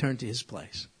Abraham returned to his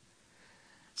place.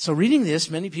 So reading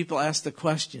this, many people ask the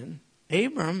question,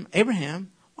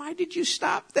 Abraham, why did you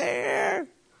stop there?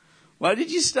 Why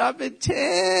did you stop at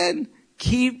 10?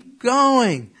 Keep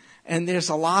going. And there's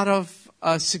a lot of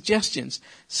suggestions.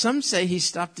 Some say he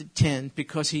stopped at 10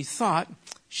 because he thought,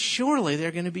 surely there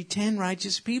are going to be 10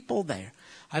 righteous people there.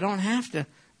 I don't have to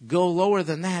go lower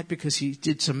than that, because he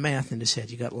did some math in his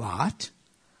head. You got Lot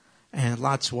and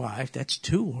Lot's wife. That's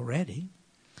 2 already.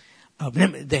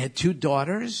 They had 2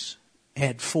 daughters.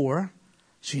 Add 4.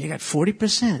 So you got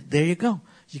 40%. There you go.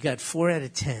 You got 4 out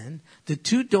of 10. The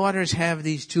 2 daughters have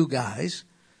these 2 guys,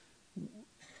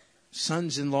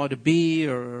 sons-in-law to be,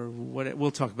 or what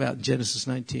we'll talk about in Genesis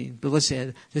 19. But let's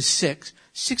add, there's 6,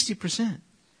 60%.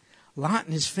 Lot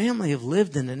and his family have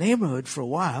lived in the neighborhood for a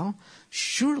while.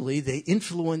 Surely they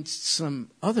influenced some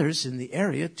others in the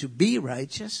area to be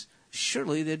righteous.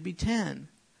 Surely there'd be 10.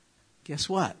 Guess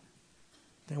what?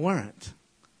 They weren't.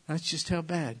 That's just how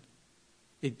bad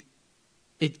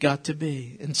it got to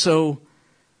be. And so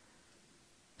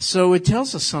it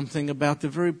tells us something about the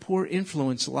very poor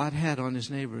influence Lot had on his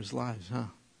neighbors' lives, huh?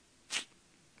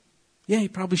 Yeah, he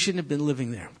probably shouldn't have been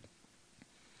living there.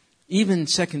 Even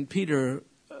 2 Peter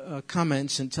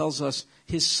comments and tells us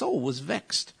his soul was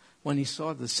vexed when he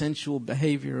saw the sensual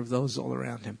behavior of those all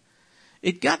around him.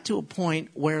 It got to a point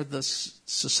where the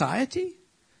society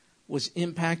was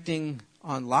impacting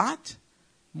on Lot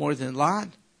more than Lot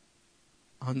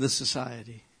on the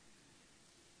society.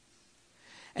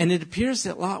 And it appears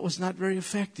that Lot was not very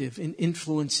effective in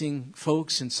influencing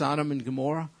folks in Sodom and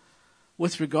Gomorrah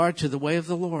with regard to the way of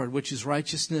the Lord, which is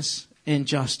righteousness and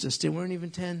justice. They weren't even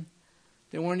 10.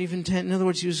 They weren't even 10. In other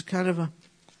words, he was kind of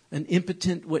an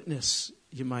impotent witness,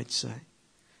 you might say.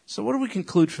 So what do we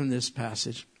conclude from this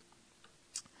passage?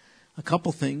 A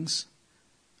couple things.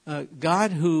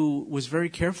 God, who was very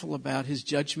careful about his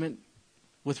judgment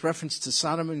with reference to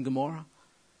Sodom and Gomorrah,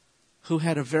 who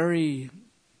had a very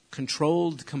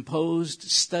controlled, composed,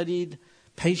 studied,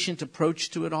 patient approach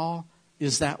to it all,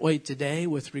 is that way today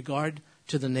with regard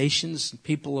to the nations and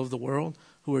people of the world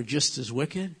who are just as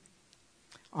wicked.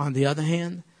 On the other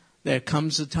hand, there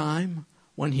comes a time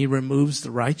when he removes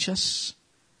the righteous,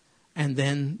 and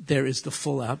then there is the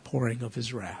full outpouring of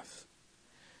his wrath.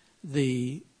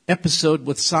 The episode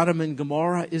with Sodom and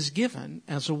Gomorrah is given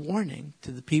as a warning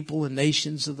to the people and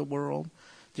nations of the world.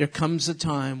 There comes a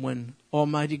time when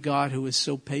Almighty God, who is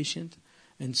so patient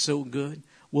and so good,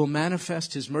 will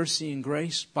manifest his mercy and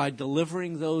grace by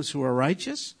delivering those who are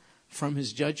righteous from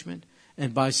his judgment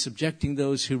and by subjecting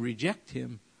those who reject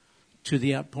him to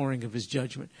the outpouring of his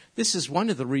judgment. This is one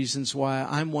of the reasons why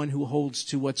I'm one who holds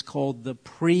to what's called the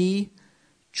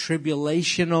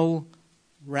pre-tribulational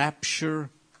rapture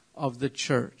of the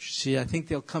church. See, I think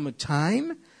there'll come a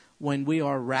time when we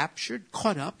are raptured,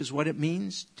 caught up is what it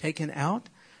means, taken out,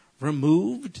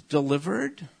 removed,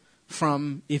 delivered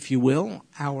from, if you will,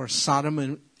 our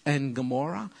Sodom and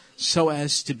Gomorrah, so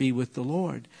as to be with the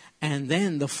Lord. And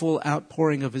then the full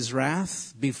outpouring of his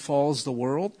wrath befalls the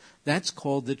world. That's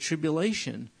called the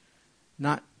tribulation.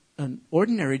 Not an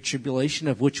ordinary tribulation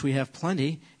of which we have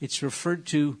plenty. It's referred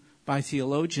to by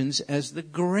theologians as the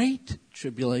Great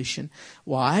Tribulation.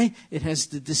 Why? It has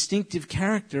the distinctive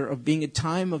character of being a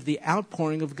time of the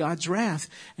outpouring of God's wrath.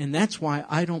 And that's why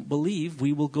I don't believe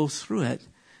we will go through it.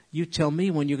 You tell me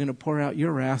when you're going to pour out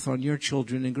your wrath on your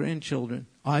children and grandchildren.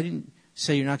 I didn't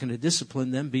say you're not going to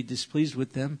discipline them, be displeased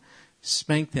with them,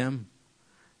 spank them,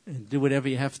 and do whatever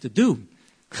you have to do.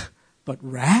 But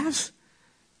wrath?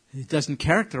 It doesn't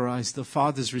characterize the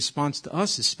Father's response to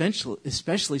us,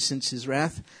 especially since his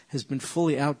wrath has been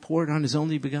fully outpoured on his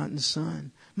only begotten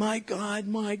Son. My God,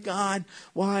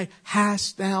 why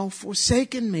hast thou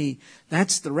forsaken me?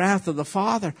 That's the wrath of the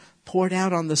Father poured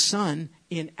out on the Son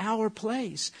in our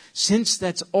place. Since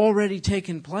that's already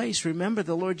taken place, remember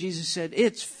the Lord Jesus said,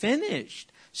 it's finished.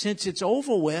 Since it's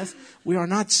over with, we are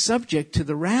not subject to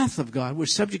the wrath of God. We're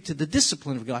subject to the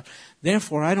discipline of God.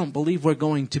 Therefore, I don't believe we're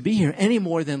going to be here any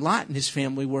more than Lot and his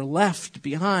family were left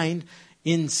behind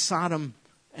in Sodom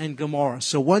and Gomorrah.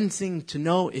 So one thing to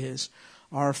know is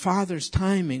our Father's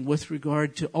timing with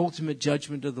regard to ultimate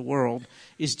judgment of the world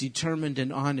is determined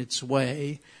and on its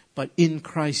way. But in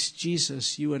Christ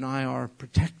Jesus, you and I are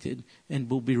protected and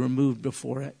will be removed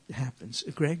before it happens.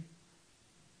 Greg?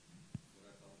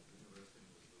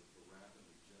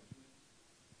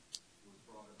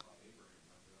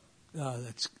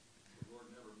 That's. The Lord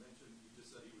never mentioned. He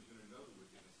just said he was going to know the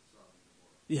wickedness of Sodom and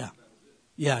Gomorrah.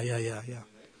 Yeah.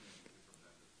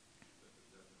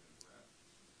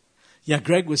 Yeah,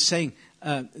 Greg was saying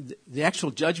the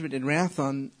actual judgment and wrath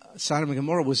on Sodom and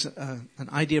Gomorrah was an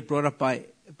idea brought up by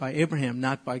Abraham,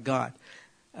 not by God.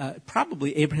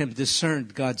 Probably Abraham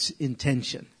discerned God's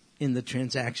intention in the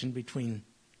transaction between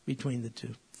the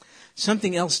two.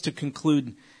 Something else to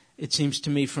conclude, it seems to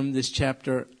me, from this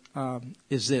chapter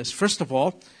is this. First of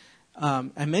all,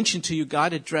 I mentioned to you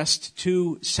God addressed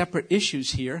two separate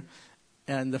issues here.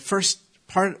 And the first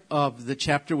part of the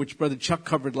chapter, which Brother Chuck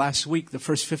covered last week, the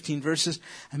first 15 verses,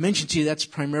 I mentioned to you that's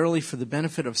primarily for the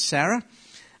benefit of Sarah.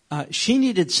 She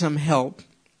needed some help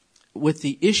with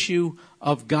the issue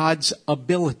of God's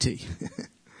ability.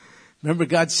 Remember,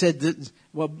 God said that,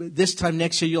 well, this time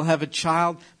next year you'll have a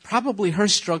child. Probably her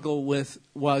struggle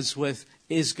was with,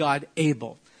 is God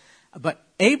able? But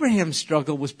Abraham's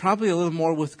struggle was probably a little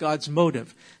more with God's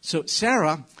motive. So,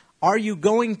 Sarah, are you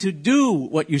going to do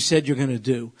what you said you're going to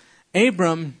do?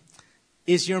 Abram,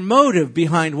 is your motive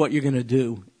behind what you're going to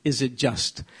do? Is it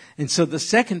just? And so the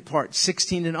second part,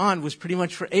 16 and on, was pretty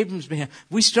much for Abram's behalf.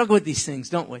 We struggle with these things,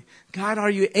 don't we? God,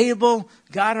 are you able?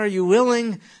 God, are you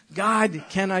willing? God,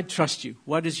 can I trust you?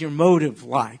 What is your motive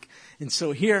like? And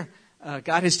so here,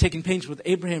 God has taken pains with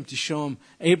Abraham to show him,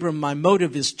 Abram, my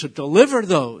motive is to deliver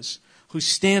those who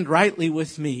stand rightly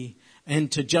with me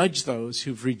and to judge those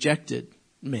who've rejected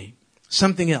me.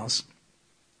 Something else.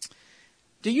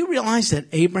 Do you realize that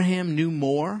Abraham knew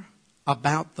more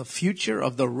about the future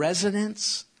of the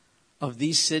residents of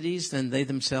these cities than they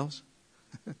themselves?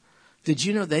 Did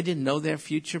you know they didn't know their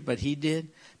future, but he did?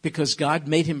 Because God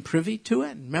made him privy to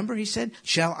it. Remember, he said,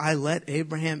 shall I let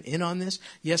Abraham in on this?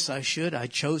 Yes, I should. I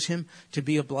chose him to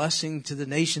be a blessing to the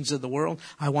nations of the world.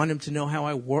 I want him to know how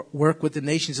I work with the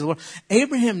nations of the world.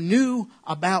 Abraham knew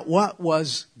about what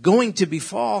was going to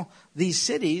befall these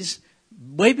cities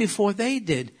way before they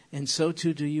did. And so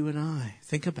too do you and I.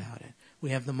 Think about it.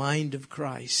 We have the mind of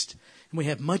Christ. And we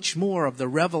have much more of the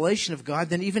revelation of God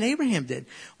than even Abraham did.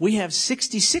 We have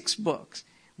 66 books.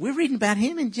 We're reading about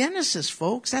him in Genesis,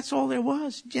 folks. That's all there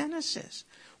was, Genesis.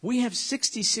 We have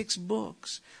 66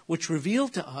 books which reveal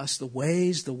to us the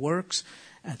ways, the works,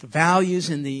 the values,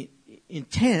 and the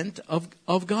intent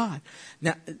of God.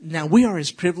 Now we are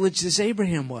as privileged as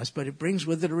Abraham was, but it brings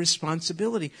with it a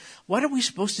responsibility. What are we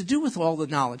supposed to do with all the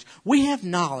knowledge? We have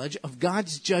knowledge of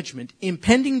God's judgment,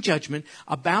 impending judgment,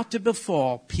 about to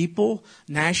befall people,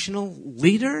 national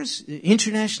leaders,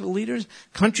 international leaders,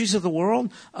 countries of the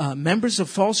world, members of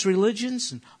false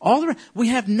religions, and all the rest. We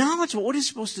have knowledge, but what are we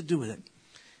supposed to do with it?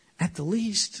 At the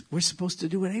least, we're supposed to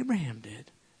do what Abraham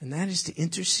did, and that is to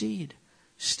intercede,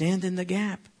 stand in the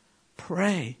gap,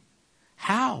 pray.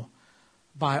 How?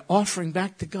 By offering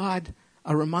back to God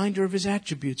a reminder of his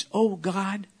attributes. Oh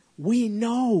God, we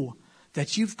know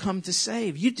that you've come to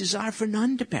save. You desire for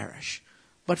none to perish,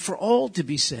 but for all to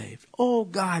be saved. Oh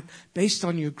God, based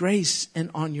on your grace and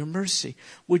on your mercy,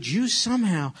 would you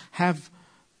somehow have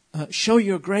show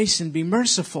your grace and be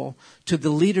merciful to the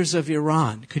leaders of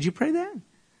Iran? Could you pray that?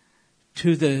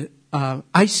 To the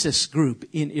ISIS group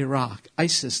in Iraq.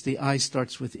 ISIS, the I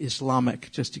starts with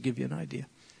Islamic, just to give you an idea.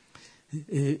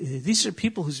 These are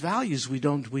people whose values we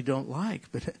don't like,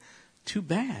 but too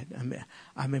bad.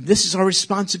 I mean, this is our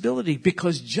responsibility,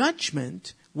 because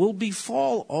judgment will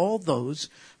befall all those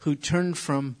who turn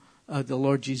from the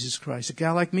Lord Jesus Christ. A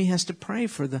guy like me has to pray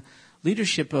for the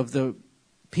leadership of the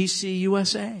PC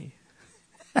USA.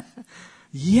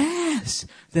 Yes,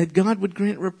 that God would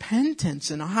grant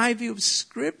repentance and a high view of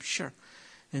Scripture.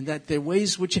 And that their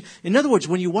ways which... In other words,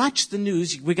 when you watch the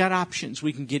news, we got options.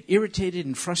 We can get irritated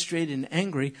and frustrated and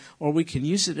angry, or we can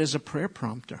use it as a prayer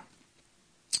prompter.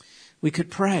 We could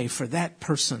pray for that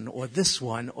person or this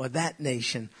one or that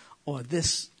nation or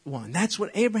this one. That's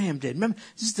what Abraham did. Remember,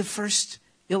 this is the first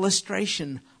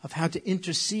illustration of how to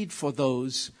intercede for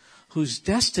those whose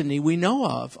destiny we know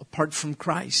of. Apart from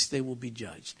Christ, they will be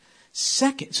judged.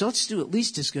 Second, so let's do at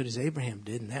least as good as Abraham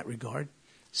did in that regard.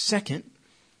 Second,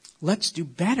 let's do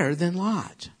better than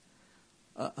Lot.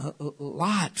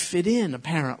 Lot fit in,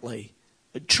 apparently.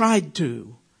 Tried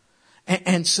to.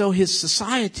 And so his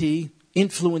society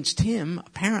influenced him,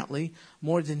 apparently,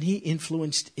 more than he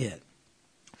influenced it.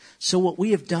 So what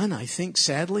we have done, I think,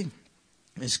 sadly,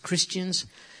 as Christians,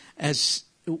 as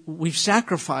we've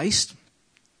sacrificed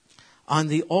on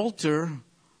the altar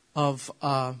of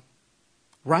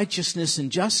righteousness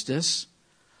and justice,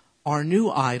 our new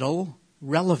idol,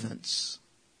 relevance.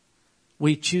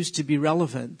 We choose to be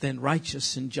relevant than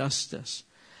righteous and justice.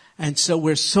 And so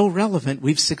we're so relevant,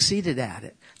 we've succeeded at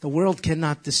it. The world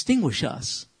cannot distinguish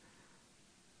us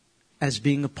as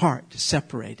being apart,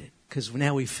 separated, because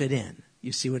now we fit in.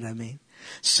 You see what I mean?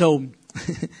 So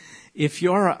if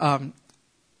you're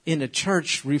in a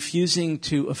church refusing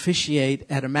to officiate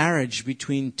at a marriage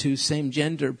between two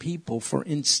same-gender people, for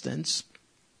instance,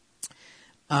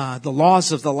 the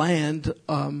laws of the land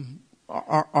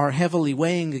are heavily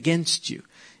weighing against you.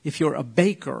 If you're a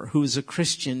baker who is a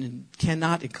Christian and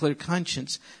cannot, in clear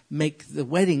conscience, make the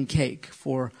wedding cake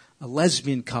for a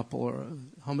lesbian couple or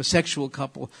a homosexual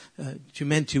couple, 2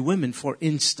 men, 2 women, for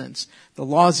instance, the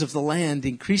laws of the land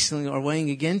increasingly are weighing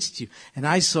against you. And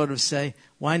I sort of say,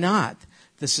 why not?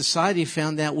 The society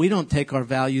found out we don't take our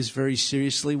values very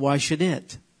seriously. Why should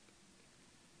it?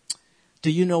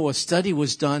 Do you know a study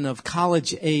was done of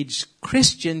college-age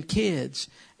Christian kids,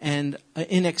 and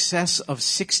in excess of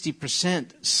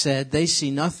 60% said they see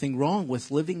nothing wrong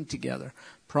with living together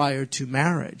prior to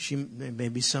marriage. There may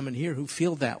be some in here who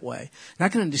feel that way. And I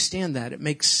can understand that. It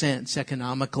makes sense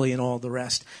economically and all the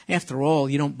rest. After all,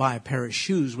 you don't buy a pair of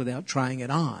shoes without trying it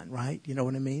on, right? You know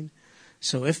what I mean?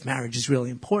 So if marriage is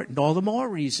really important, all the more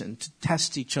reason to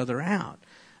test each other out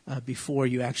before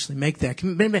you actually make that.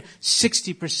 Remember,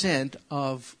 60%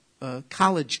 of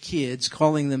college kids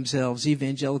calling themselves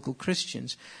evangelical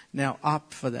Christians now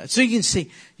opt for that. So you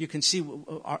can see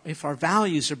if our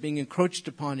values are being encroached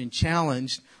upon and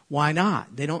challenged, why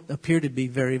not? They don't appear to be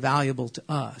very valuable to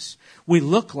us. We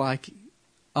look like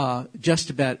just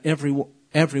about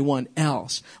everyone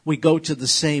else. We go to the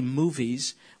same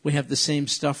movies. We have the same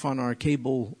stuff on our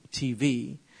cable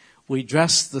TV. We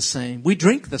dress the same. We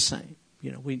drink the same.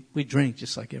 You know, we drink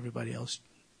just like everybody else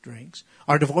drinks.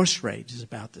 Our divorce rate is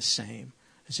about the same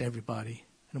as everybody.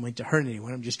 I don't mean to hurt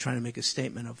anyone. I'm just trying to make a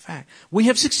statement of fact. We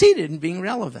have succeeded in being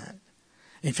relevant.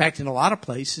 In fact, in a lot of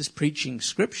places, preaching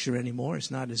Scripture anymore is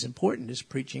not as important as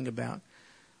preaching about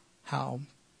how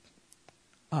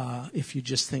if you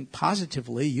just think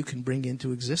positively, you can bring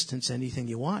into existence anything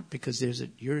you want because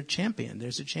you're a champion.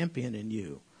 There's a champion in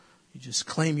you. You just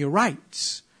claim your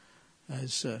rights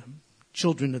as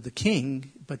children of the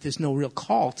King, but there's no real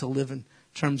call to live in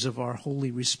terms of our holy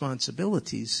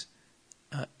responsibilities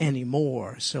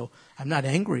anymore. So I'm not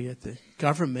angry at the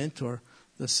government or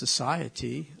the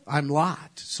society. I'm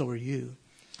Lot, so are you.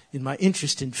 In my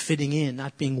interest in fitting in,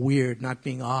 not being weird, not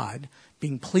being odd,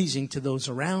 being pleasing to those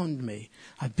around me.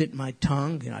 I've bit my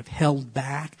tongue, I've held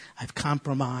back, I've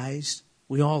compromised.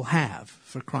 We all have,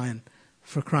 for crying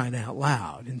out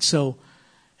loud. And so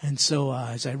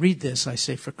as I read this, I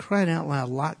say, for crying out loud,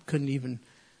 Lot couldn't even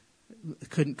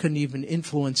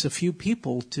influence a few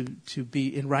people to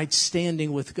be in right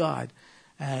standing with God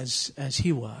as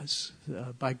he was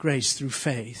by grace through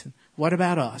faith. And what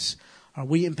about us? Are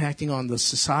we impacting on the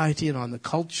society and on the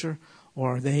culture,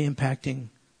 or are they impacting?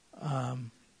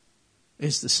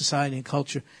 Is the society and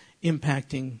culture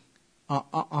impacting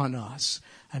on us?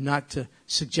 I'm not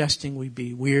suggesting we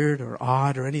be weird or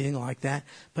odd or anything like that.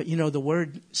 But, the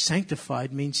word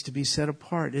sanctified means to be set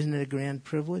apart. Isn't it a grand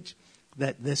privilege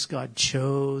that this God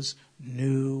chose,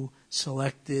 knew,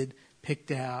 selected,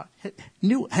 picked out,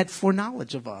 had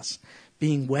foreknowledge of us,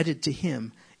 being wedded to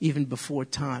Him even before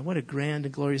time? What a grand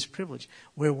and glorious privilege.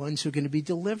 We're ones who are going to be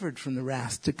delivered from the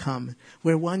wrath to come.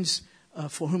 We're ones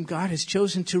for whom God has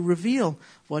chosen to reveal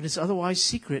what is otherwise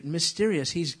secret and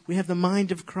mysterious. We have the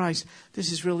mind of Christ.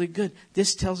 This is really good.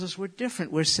 This tells us we're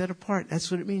different. We're set apart.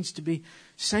 That's what it means to be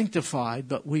sanctified.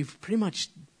 But we've pretty much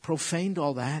profaned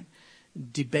all that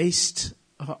debased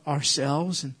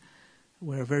ourselves, and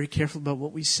we're very careful about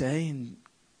what we say in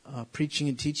preaching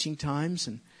and teaching times,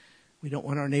 and we don't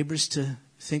want our neighbors to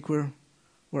think we're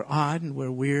odd and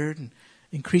we're weird. And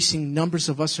increasing numbers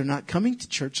of us are not coming to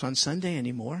church on Sunday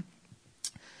anymore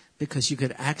because you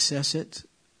could access it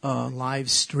live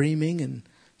streaming and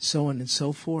so on and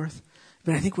so forth.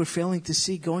 But I think we're failing to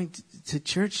see going to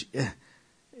church.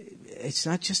 It's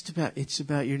not just about, it's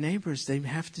about your neighbors. They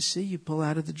have to see you pull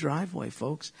out of the driveway,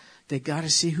 folks. They got to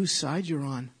see whose side you're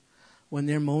on when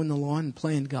they're mowing the lawn and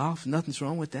playing golf. Nothing's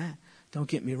wrong with that. Don't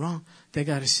get me wrong. They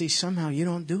got to see somehow you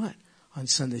don't do it on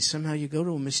Sunday. Somehow you go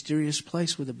to a mysterious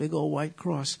place with a big old white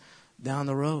cross down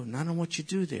the road. And I don't know what you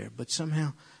do there, but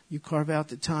somehow you carve out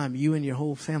the time, you and your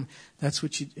whole family. That's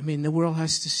what the world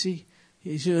has to see.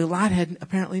 Lot had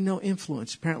apparently no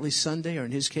influence. Apparently Sunday, or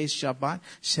in his case Shabbat,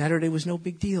 Saturday was no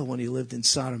big deal when he lived in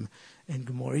Sodom and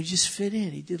Gomorrah. He just fit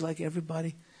in. He did like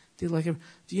everybody. Do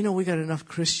you know we got enough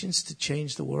Christians to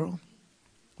change the world?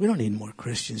 We don't need more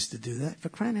Christians to do that. For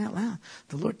crying out loud.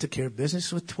 The Lord took care of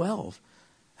business with 12.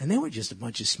 And they were just a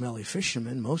bunch of smelly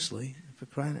fishermen, mostly. For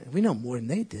crying out. We know more than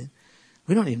they did.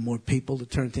 We don't need more people to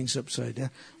turn things upside down.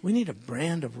 We need a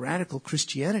brand of radical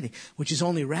Christianity, which is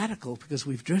only radical because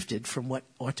we've drifted from what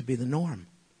ought to be the norm.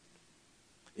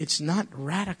 It's not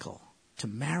radical to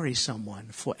marry someone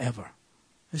forever.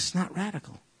 It's not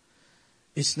radical.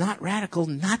 It's not radical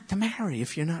not to marry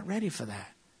if you're not ready for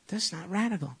that. That's not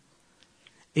radical.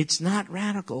 It's not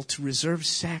radical to reserve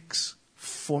sex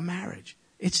for marriage.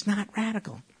 It's not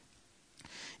radical.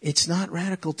 It's not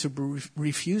radical to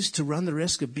refuse to run the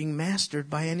risk of being mastered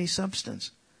by any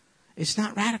substance. It's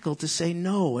not radical to say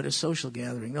no at a social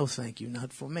gathering. No, thank you,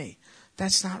 not for me.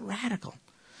 That's not radical.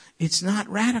 It's not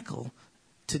radical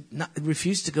to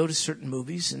refuse to go to certain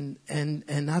movies and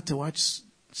not to watch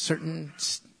certain,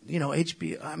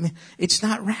 HBO. I mean, it's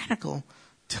not radical.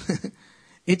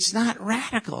 It's not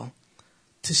radical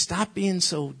to stop being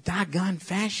so doggone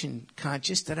fashion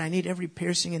conscious that I need every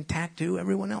piercing and tattoo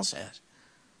everyone else has.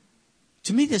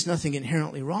 To me, there's nothing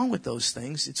inherently wrong with those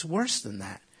things. It's worse than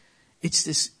that.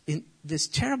 It's this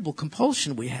terrible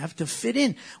compulsion we have to fit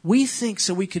in. We think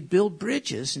so we could build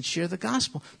bridges and share the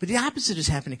gospel. But the opposite is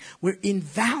happening. We're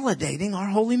invalidating our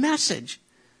holy message.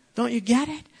 Don't you get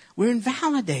it? We're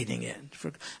invalidating it.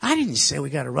 I didn't say we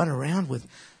got to run around with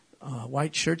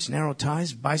white shirts, narrow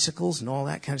ties, bicycles, and all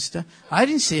that kind of stuff. I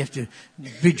didn't say you have to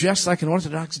be dressed like an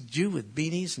Orthodox Jew with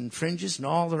beanies and fringes and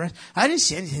all the rest. I didn't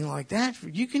say anything like that.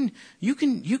 You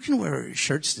can wear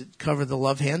shirts that cover the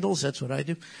love handles. That's what I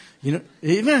do.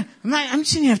 I'm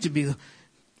saying you have to be.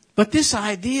 But this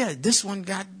idea, this one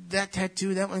got that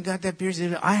tattoo, that one got that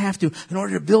piercing. I have to, in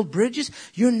order to build bridges.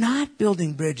 You're not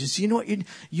building bridges. You know what?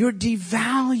 You're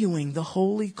devaluing the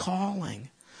holy calling.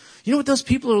 You know what those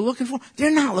people are looking for?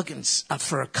 They're not looking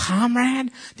for a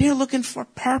comrade. They're looking for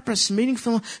purpose,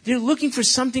 meaningful. They're looking for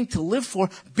something to live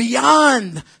for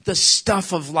beyond the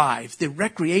stuff of life, the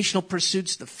recreational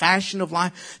pursuits, the fashion of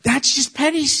life. That's just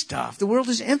petty stuff. The world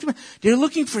is empty. They're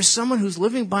looking for someone who's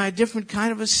living by a different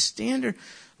kind of a standard.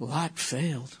 Lot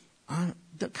failed.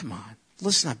 Come on.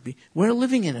 Let's not be. We're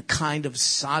living in a kind of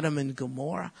Sodom and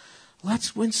Gomorrah.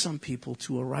 Let's win some people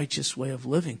to a righteous way of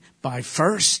living by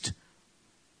first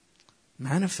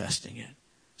manifesting it.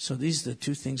 So these are the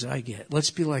two things I get.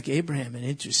 Let's be like Abraham and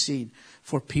intercede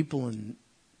for people in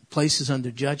places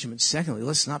under judgment. Secondly,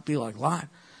 let's not be like Lot.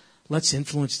 Let's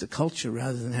influence the culture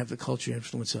rather than have the culture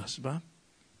influence us. Bob?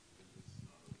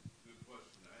 Good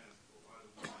question to ask. Why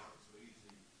do we make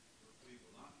it so easy for people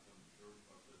not to come to church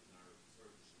by putting our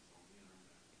services on the internet?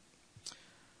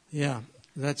 Yeah,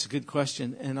 that's a good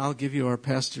question. And I'll give you our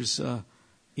pastor's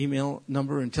email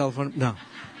number and telephone. No.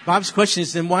 Bob's question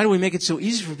is, then why do we make it so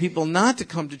easy for people not to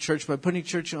come to church by putting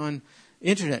church on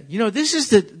internet? This is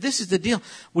the deal.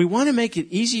 We want to make it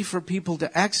easy for people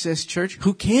to access church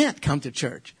who can't come to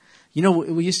church.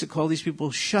 We used to call these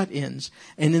people shut-ins.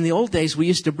 And in the old days, we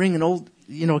used to bring an old,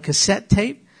 cassette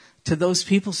tape to those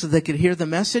people so they could hear the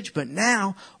message. But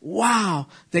now, wow,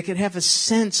 they could have a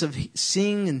sense of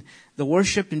seeing and the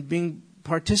worship and being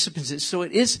participants. So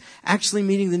it is actually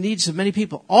meeting the needs of many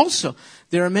people. Also,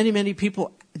 there are many, many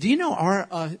people. Do you know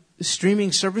our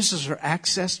streaming services are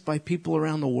accessed by people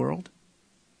around the world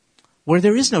where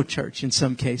there is no church in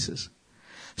some cases?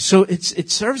 So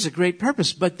it serves a great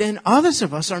purpose. But then others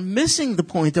of us are missing the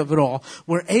point of it all.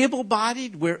 We're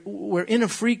able-bodied. We're in a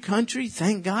free country,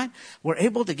 thank God. We're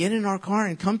able to get in our car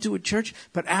and come to a church,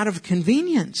 but out of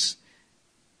convenience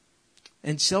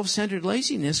and self-centered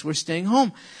laziness, we're staying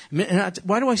home.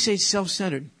 Why do I say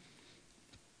self-centered?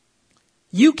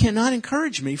 You cannot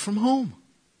encourage me from home.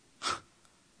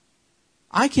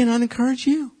 I cannot encourage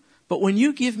you. But when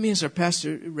you give me, as our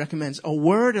pastor recommends, a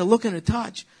word, a look, and a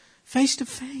touch, face to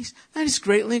face, that is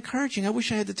greatly encouraging. I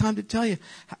wish I had the time to tell you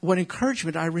what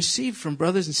encouragement I received from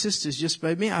brothers and sisters just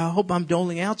by me. I hope I'm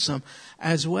doling out some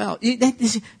as well.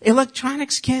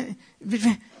 Electronics can't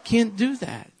do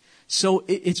that. So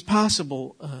it's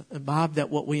possible, Bob, that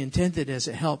what we intended as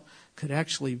a help could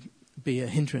actually be a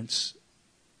hindrance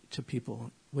to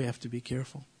people. We have to be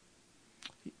careful.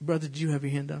 Brother, did you have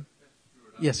your hand up?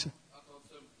 Yes, sir. I taught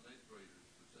 7th and 8th graders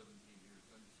for 17 years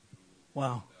Sunday school.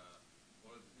 Wow.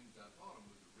 One of the things I taught them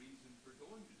was the reason for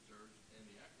going to church, and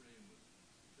the acronym was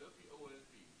WOFE,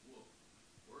 WOLF,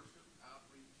 Worship,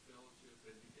 Outreach, Fellowship,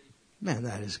 Education. Man,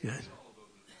 that is good.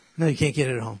 No, you can't get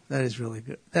it at home. That is really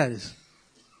good. That is.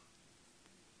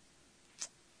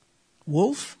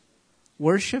 Wolf,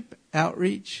 worship,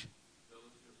 outreach,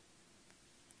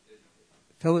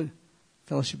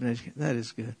 fellowship, and education. That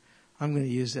is good. I'm going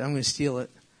to use it. I'm going to steal it.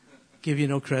 Give you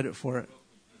no credit for it.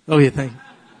 Oh, yeah, thank you.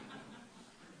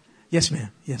 Yes,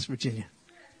 ma'am. Yes, Virginia.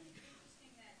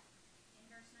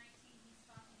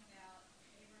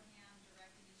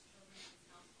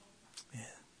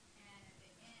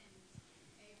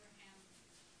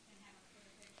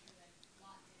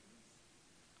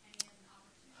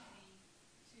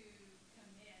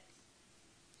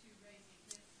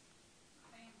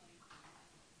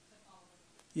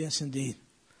 Yes, indeed.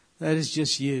 That is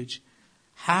just huge.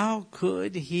 How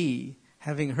could he,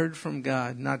 having heard from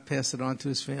God, not pass it on to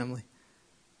his family?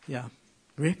 Yeah.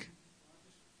 Rick?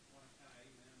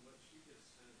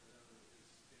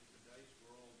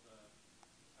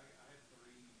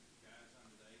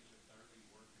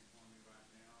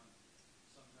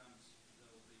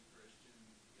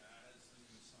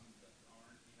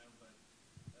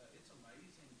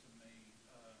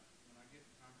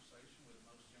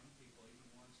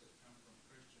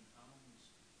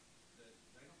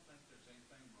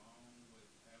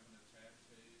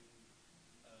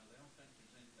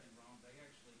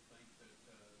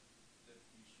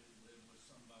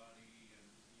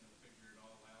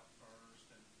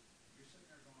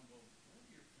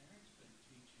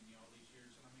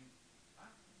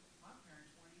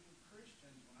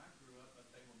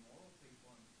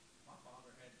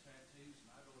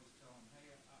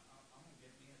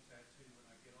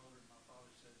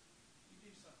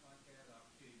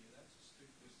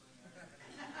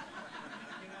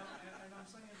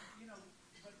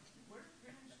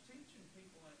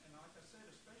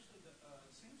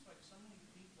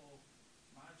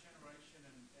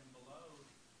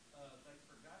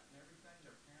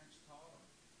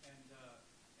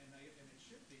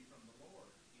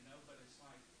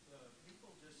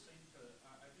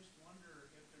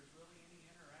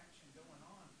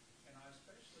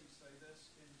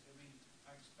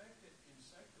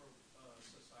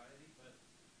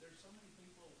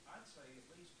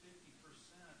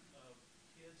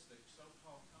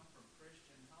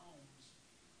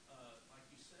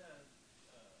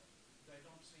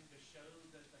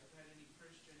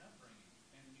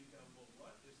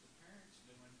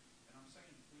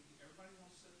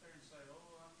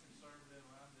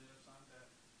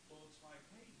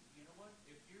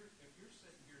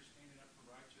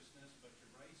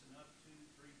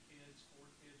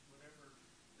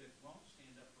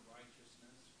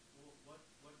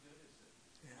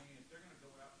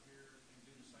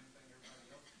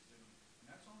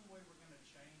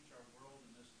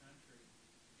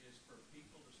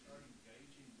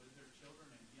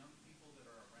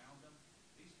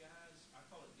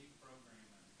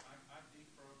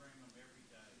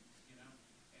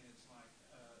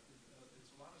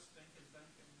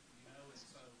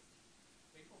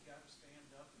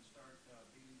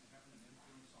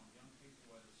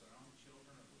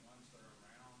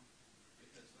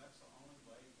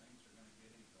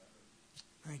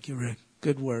 Thank you, Rick.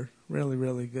 Good word. Really,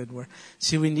 really good word.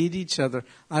 See, we need each other.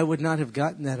 I would not have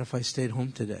gotten that if I stayed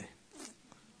home today.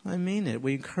 I mean it.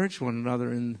 We encourage one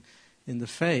another in the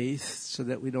faith so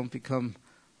that we don't become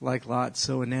like Lot,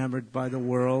 so enamored by the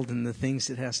world and the things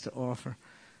it has to offer.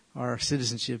 Our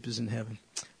citizenship is in heaven.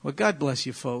 Well, God bless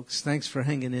you, folks. Thanks for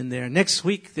hanging in there. Next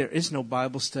week, there is no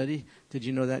Bible study. Did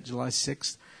you know that? July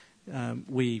 6th.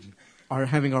 We are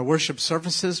having our worship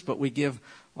services, but we give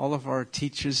all of our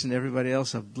teachers and everybody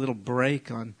else a little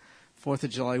break on 4th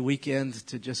of July weekend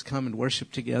to just come and worship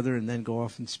together and then go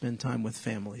off and spend time with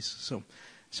families. So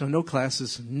no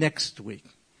classes next week.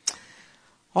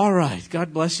 All right.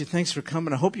 God bless you. Thanks for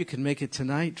coming. I hope you can make it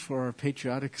tonight for our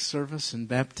patriotic service and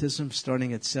baptism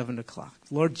starting at 7 o'clock.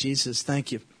 Lord Jesus,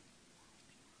 thank you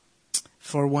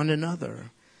for one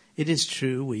another. It is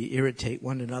true we irritate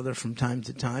one another from time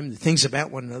to time. The things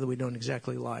about one another we don't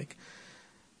exactly like.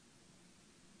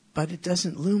 But it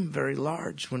doesn't loom very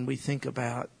large when we think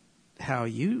about how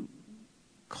you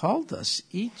called us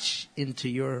each into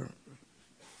your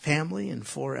family and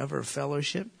forever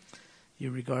fellowship. You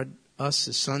regard us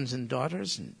as sons and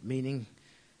daughters, and meaning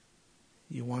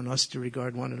you want us to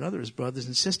regard one another as brothers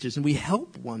and sisters, and we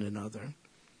help one another.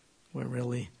 We're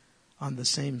really on the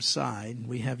same side.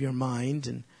 We have your mind,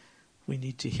 and we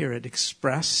need to hear it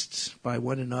expressed by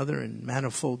one another in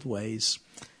manifold ways,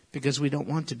 because we don't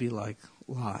want to be like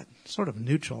Lot, sort of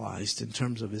neutralized in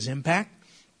terms of his impact.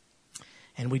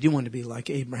 And we do want to be like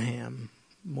Abraham,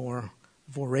 more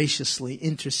voraciously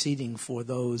interceding for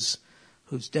those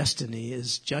whose destiny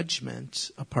is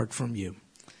judgment apart from you.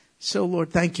 So,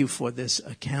 Lord, thank you for this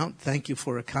account. Thank you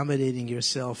for accommodating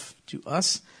yourself to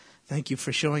us. Thank you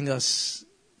for showing us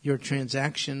your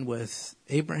transaction with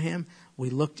Abraham. We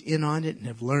looked in on it and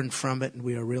have learned from it, and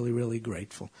we are really, really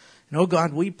grateful. And, oh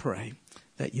God, we pray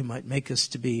that you might make us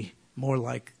to be more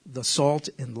like the salt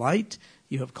and light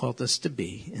you have called us to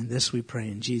be. And this we pray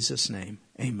in Jesus' name.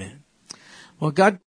 Amen. Well, God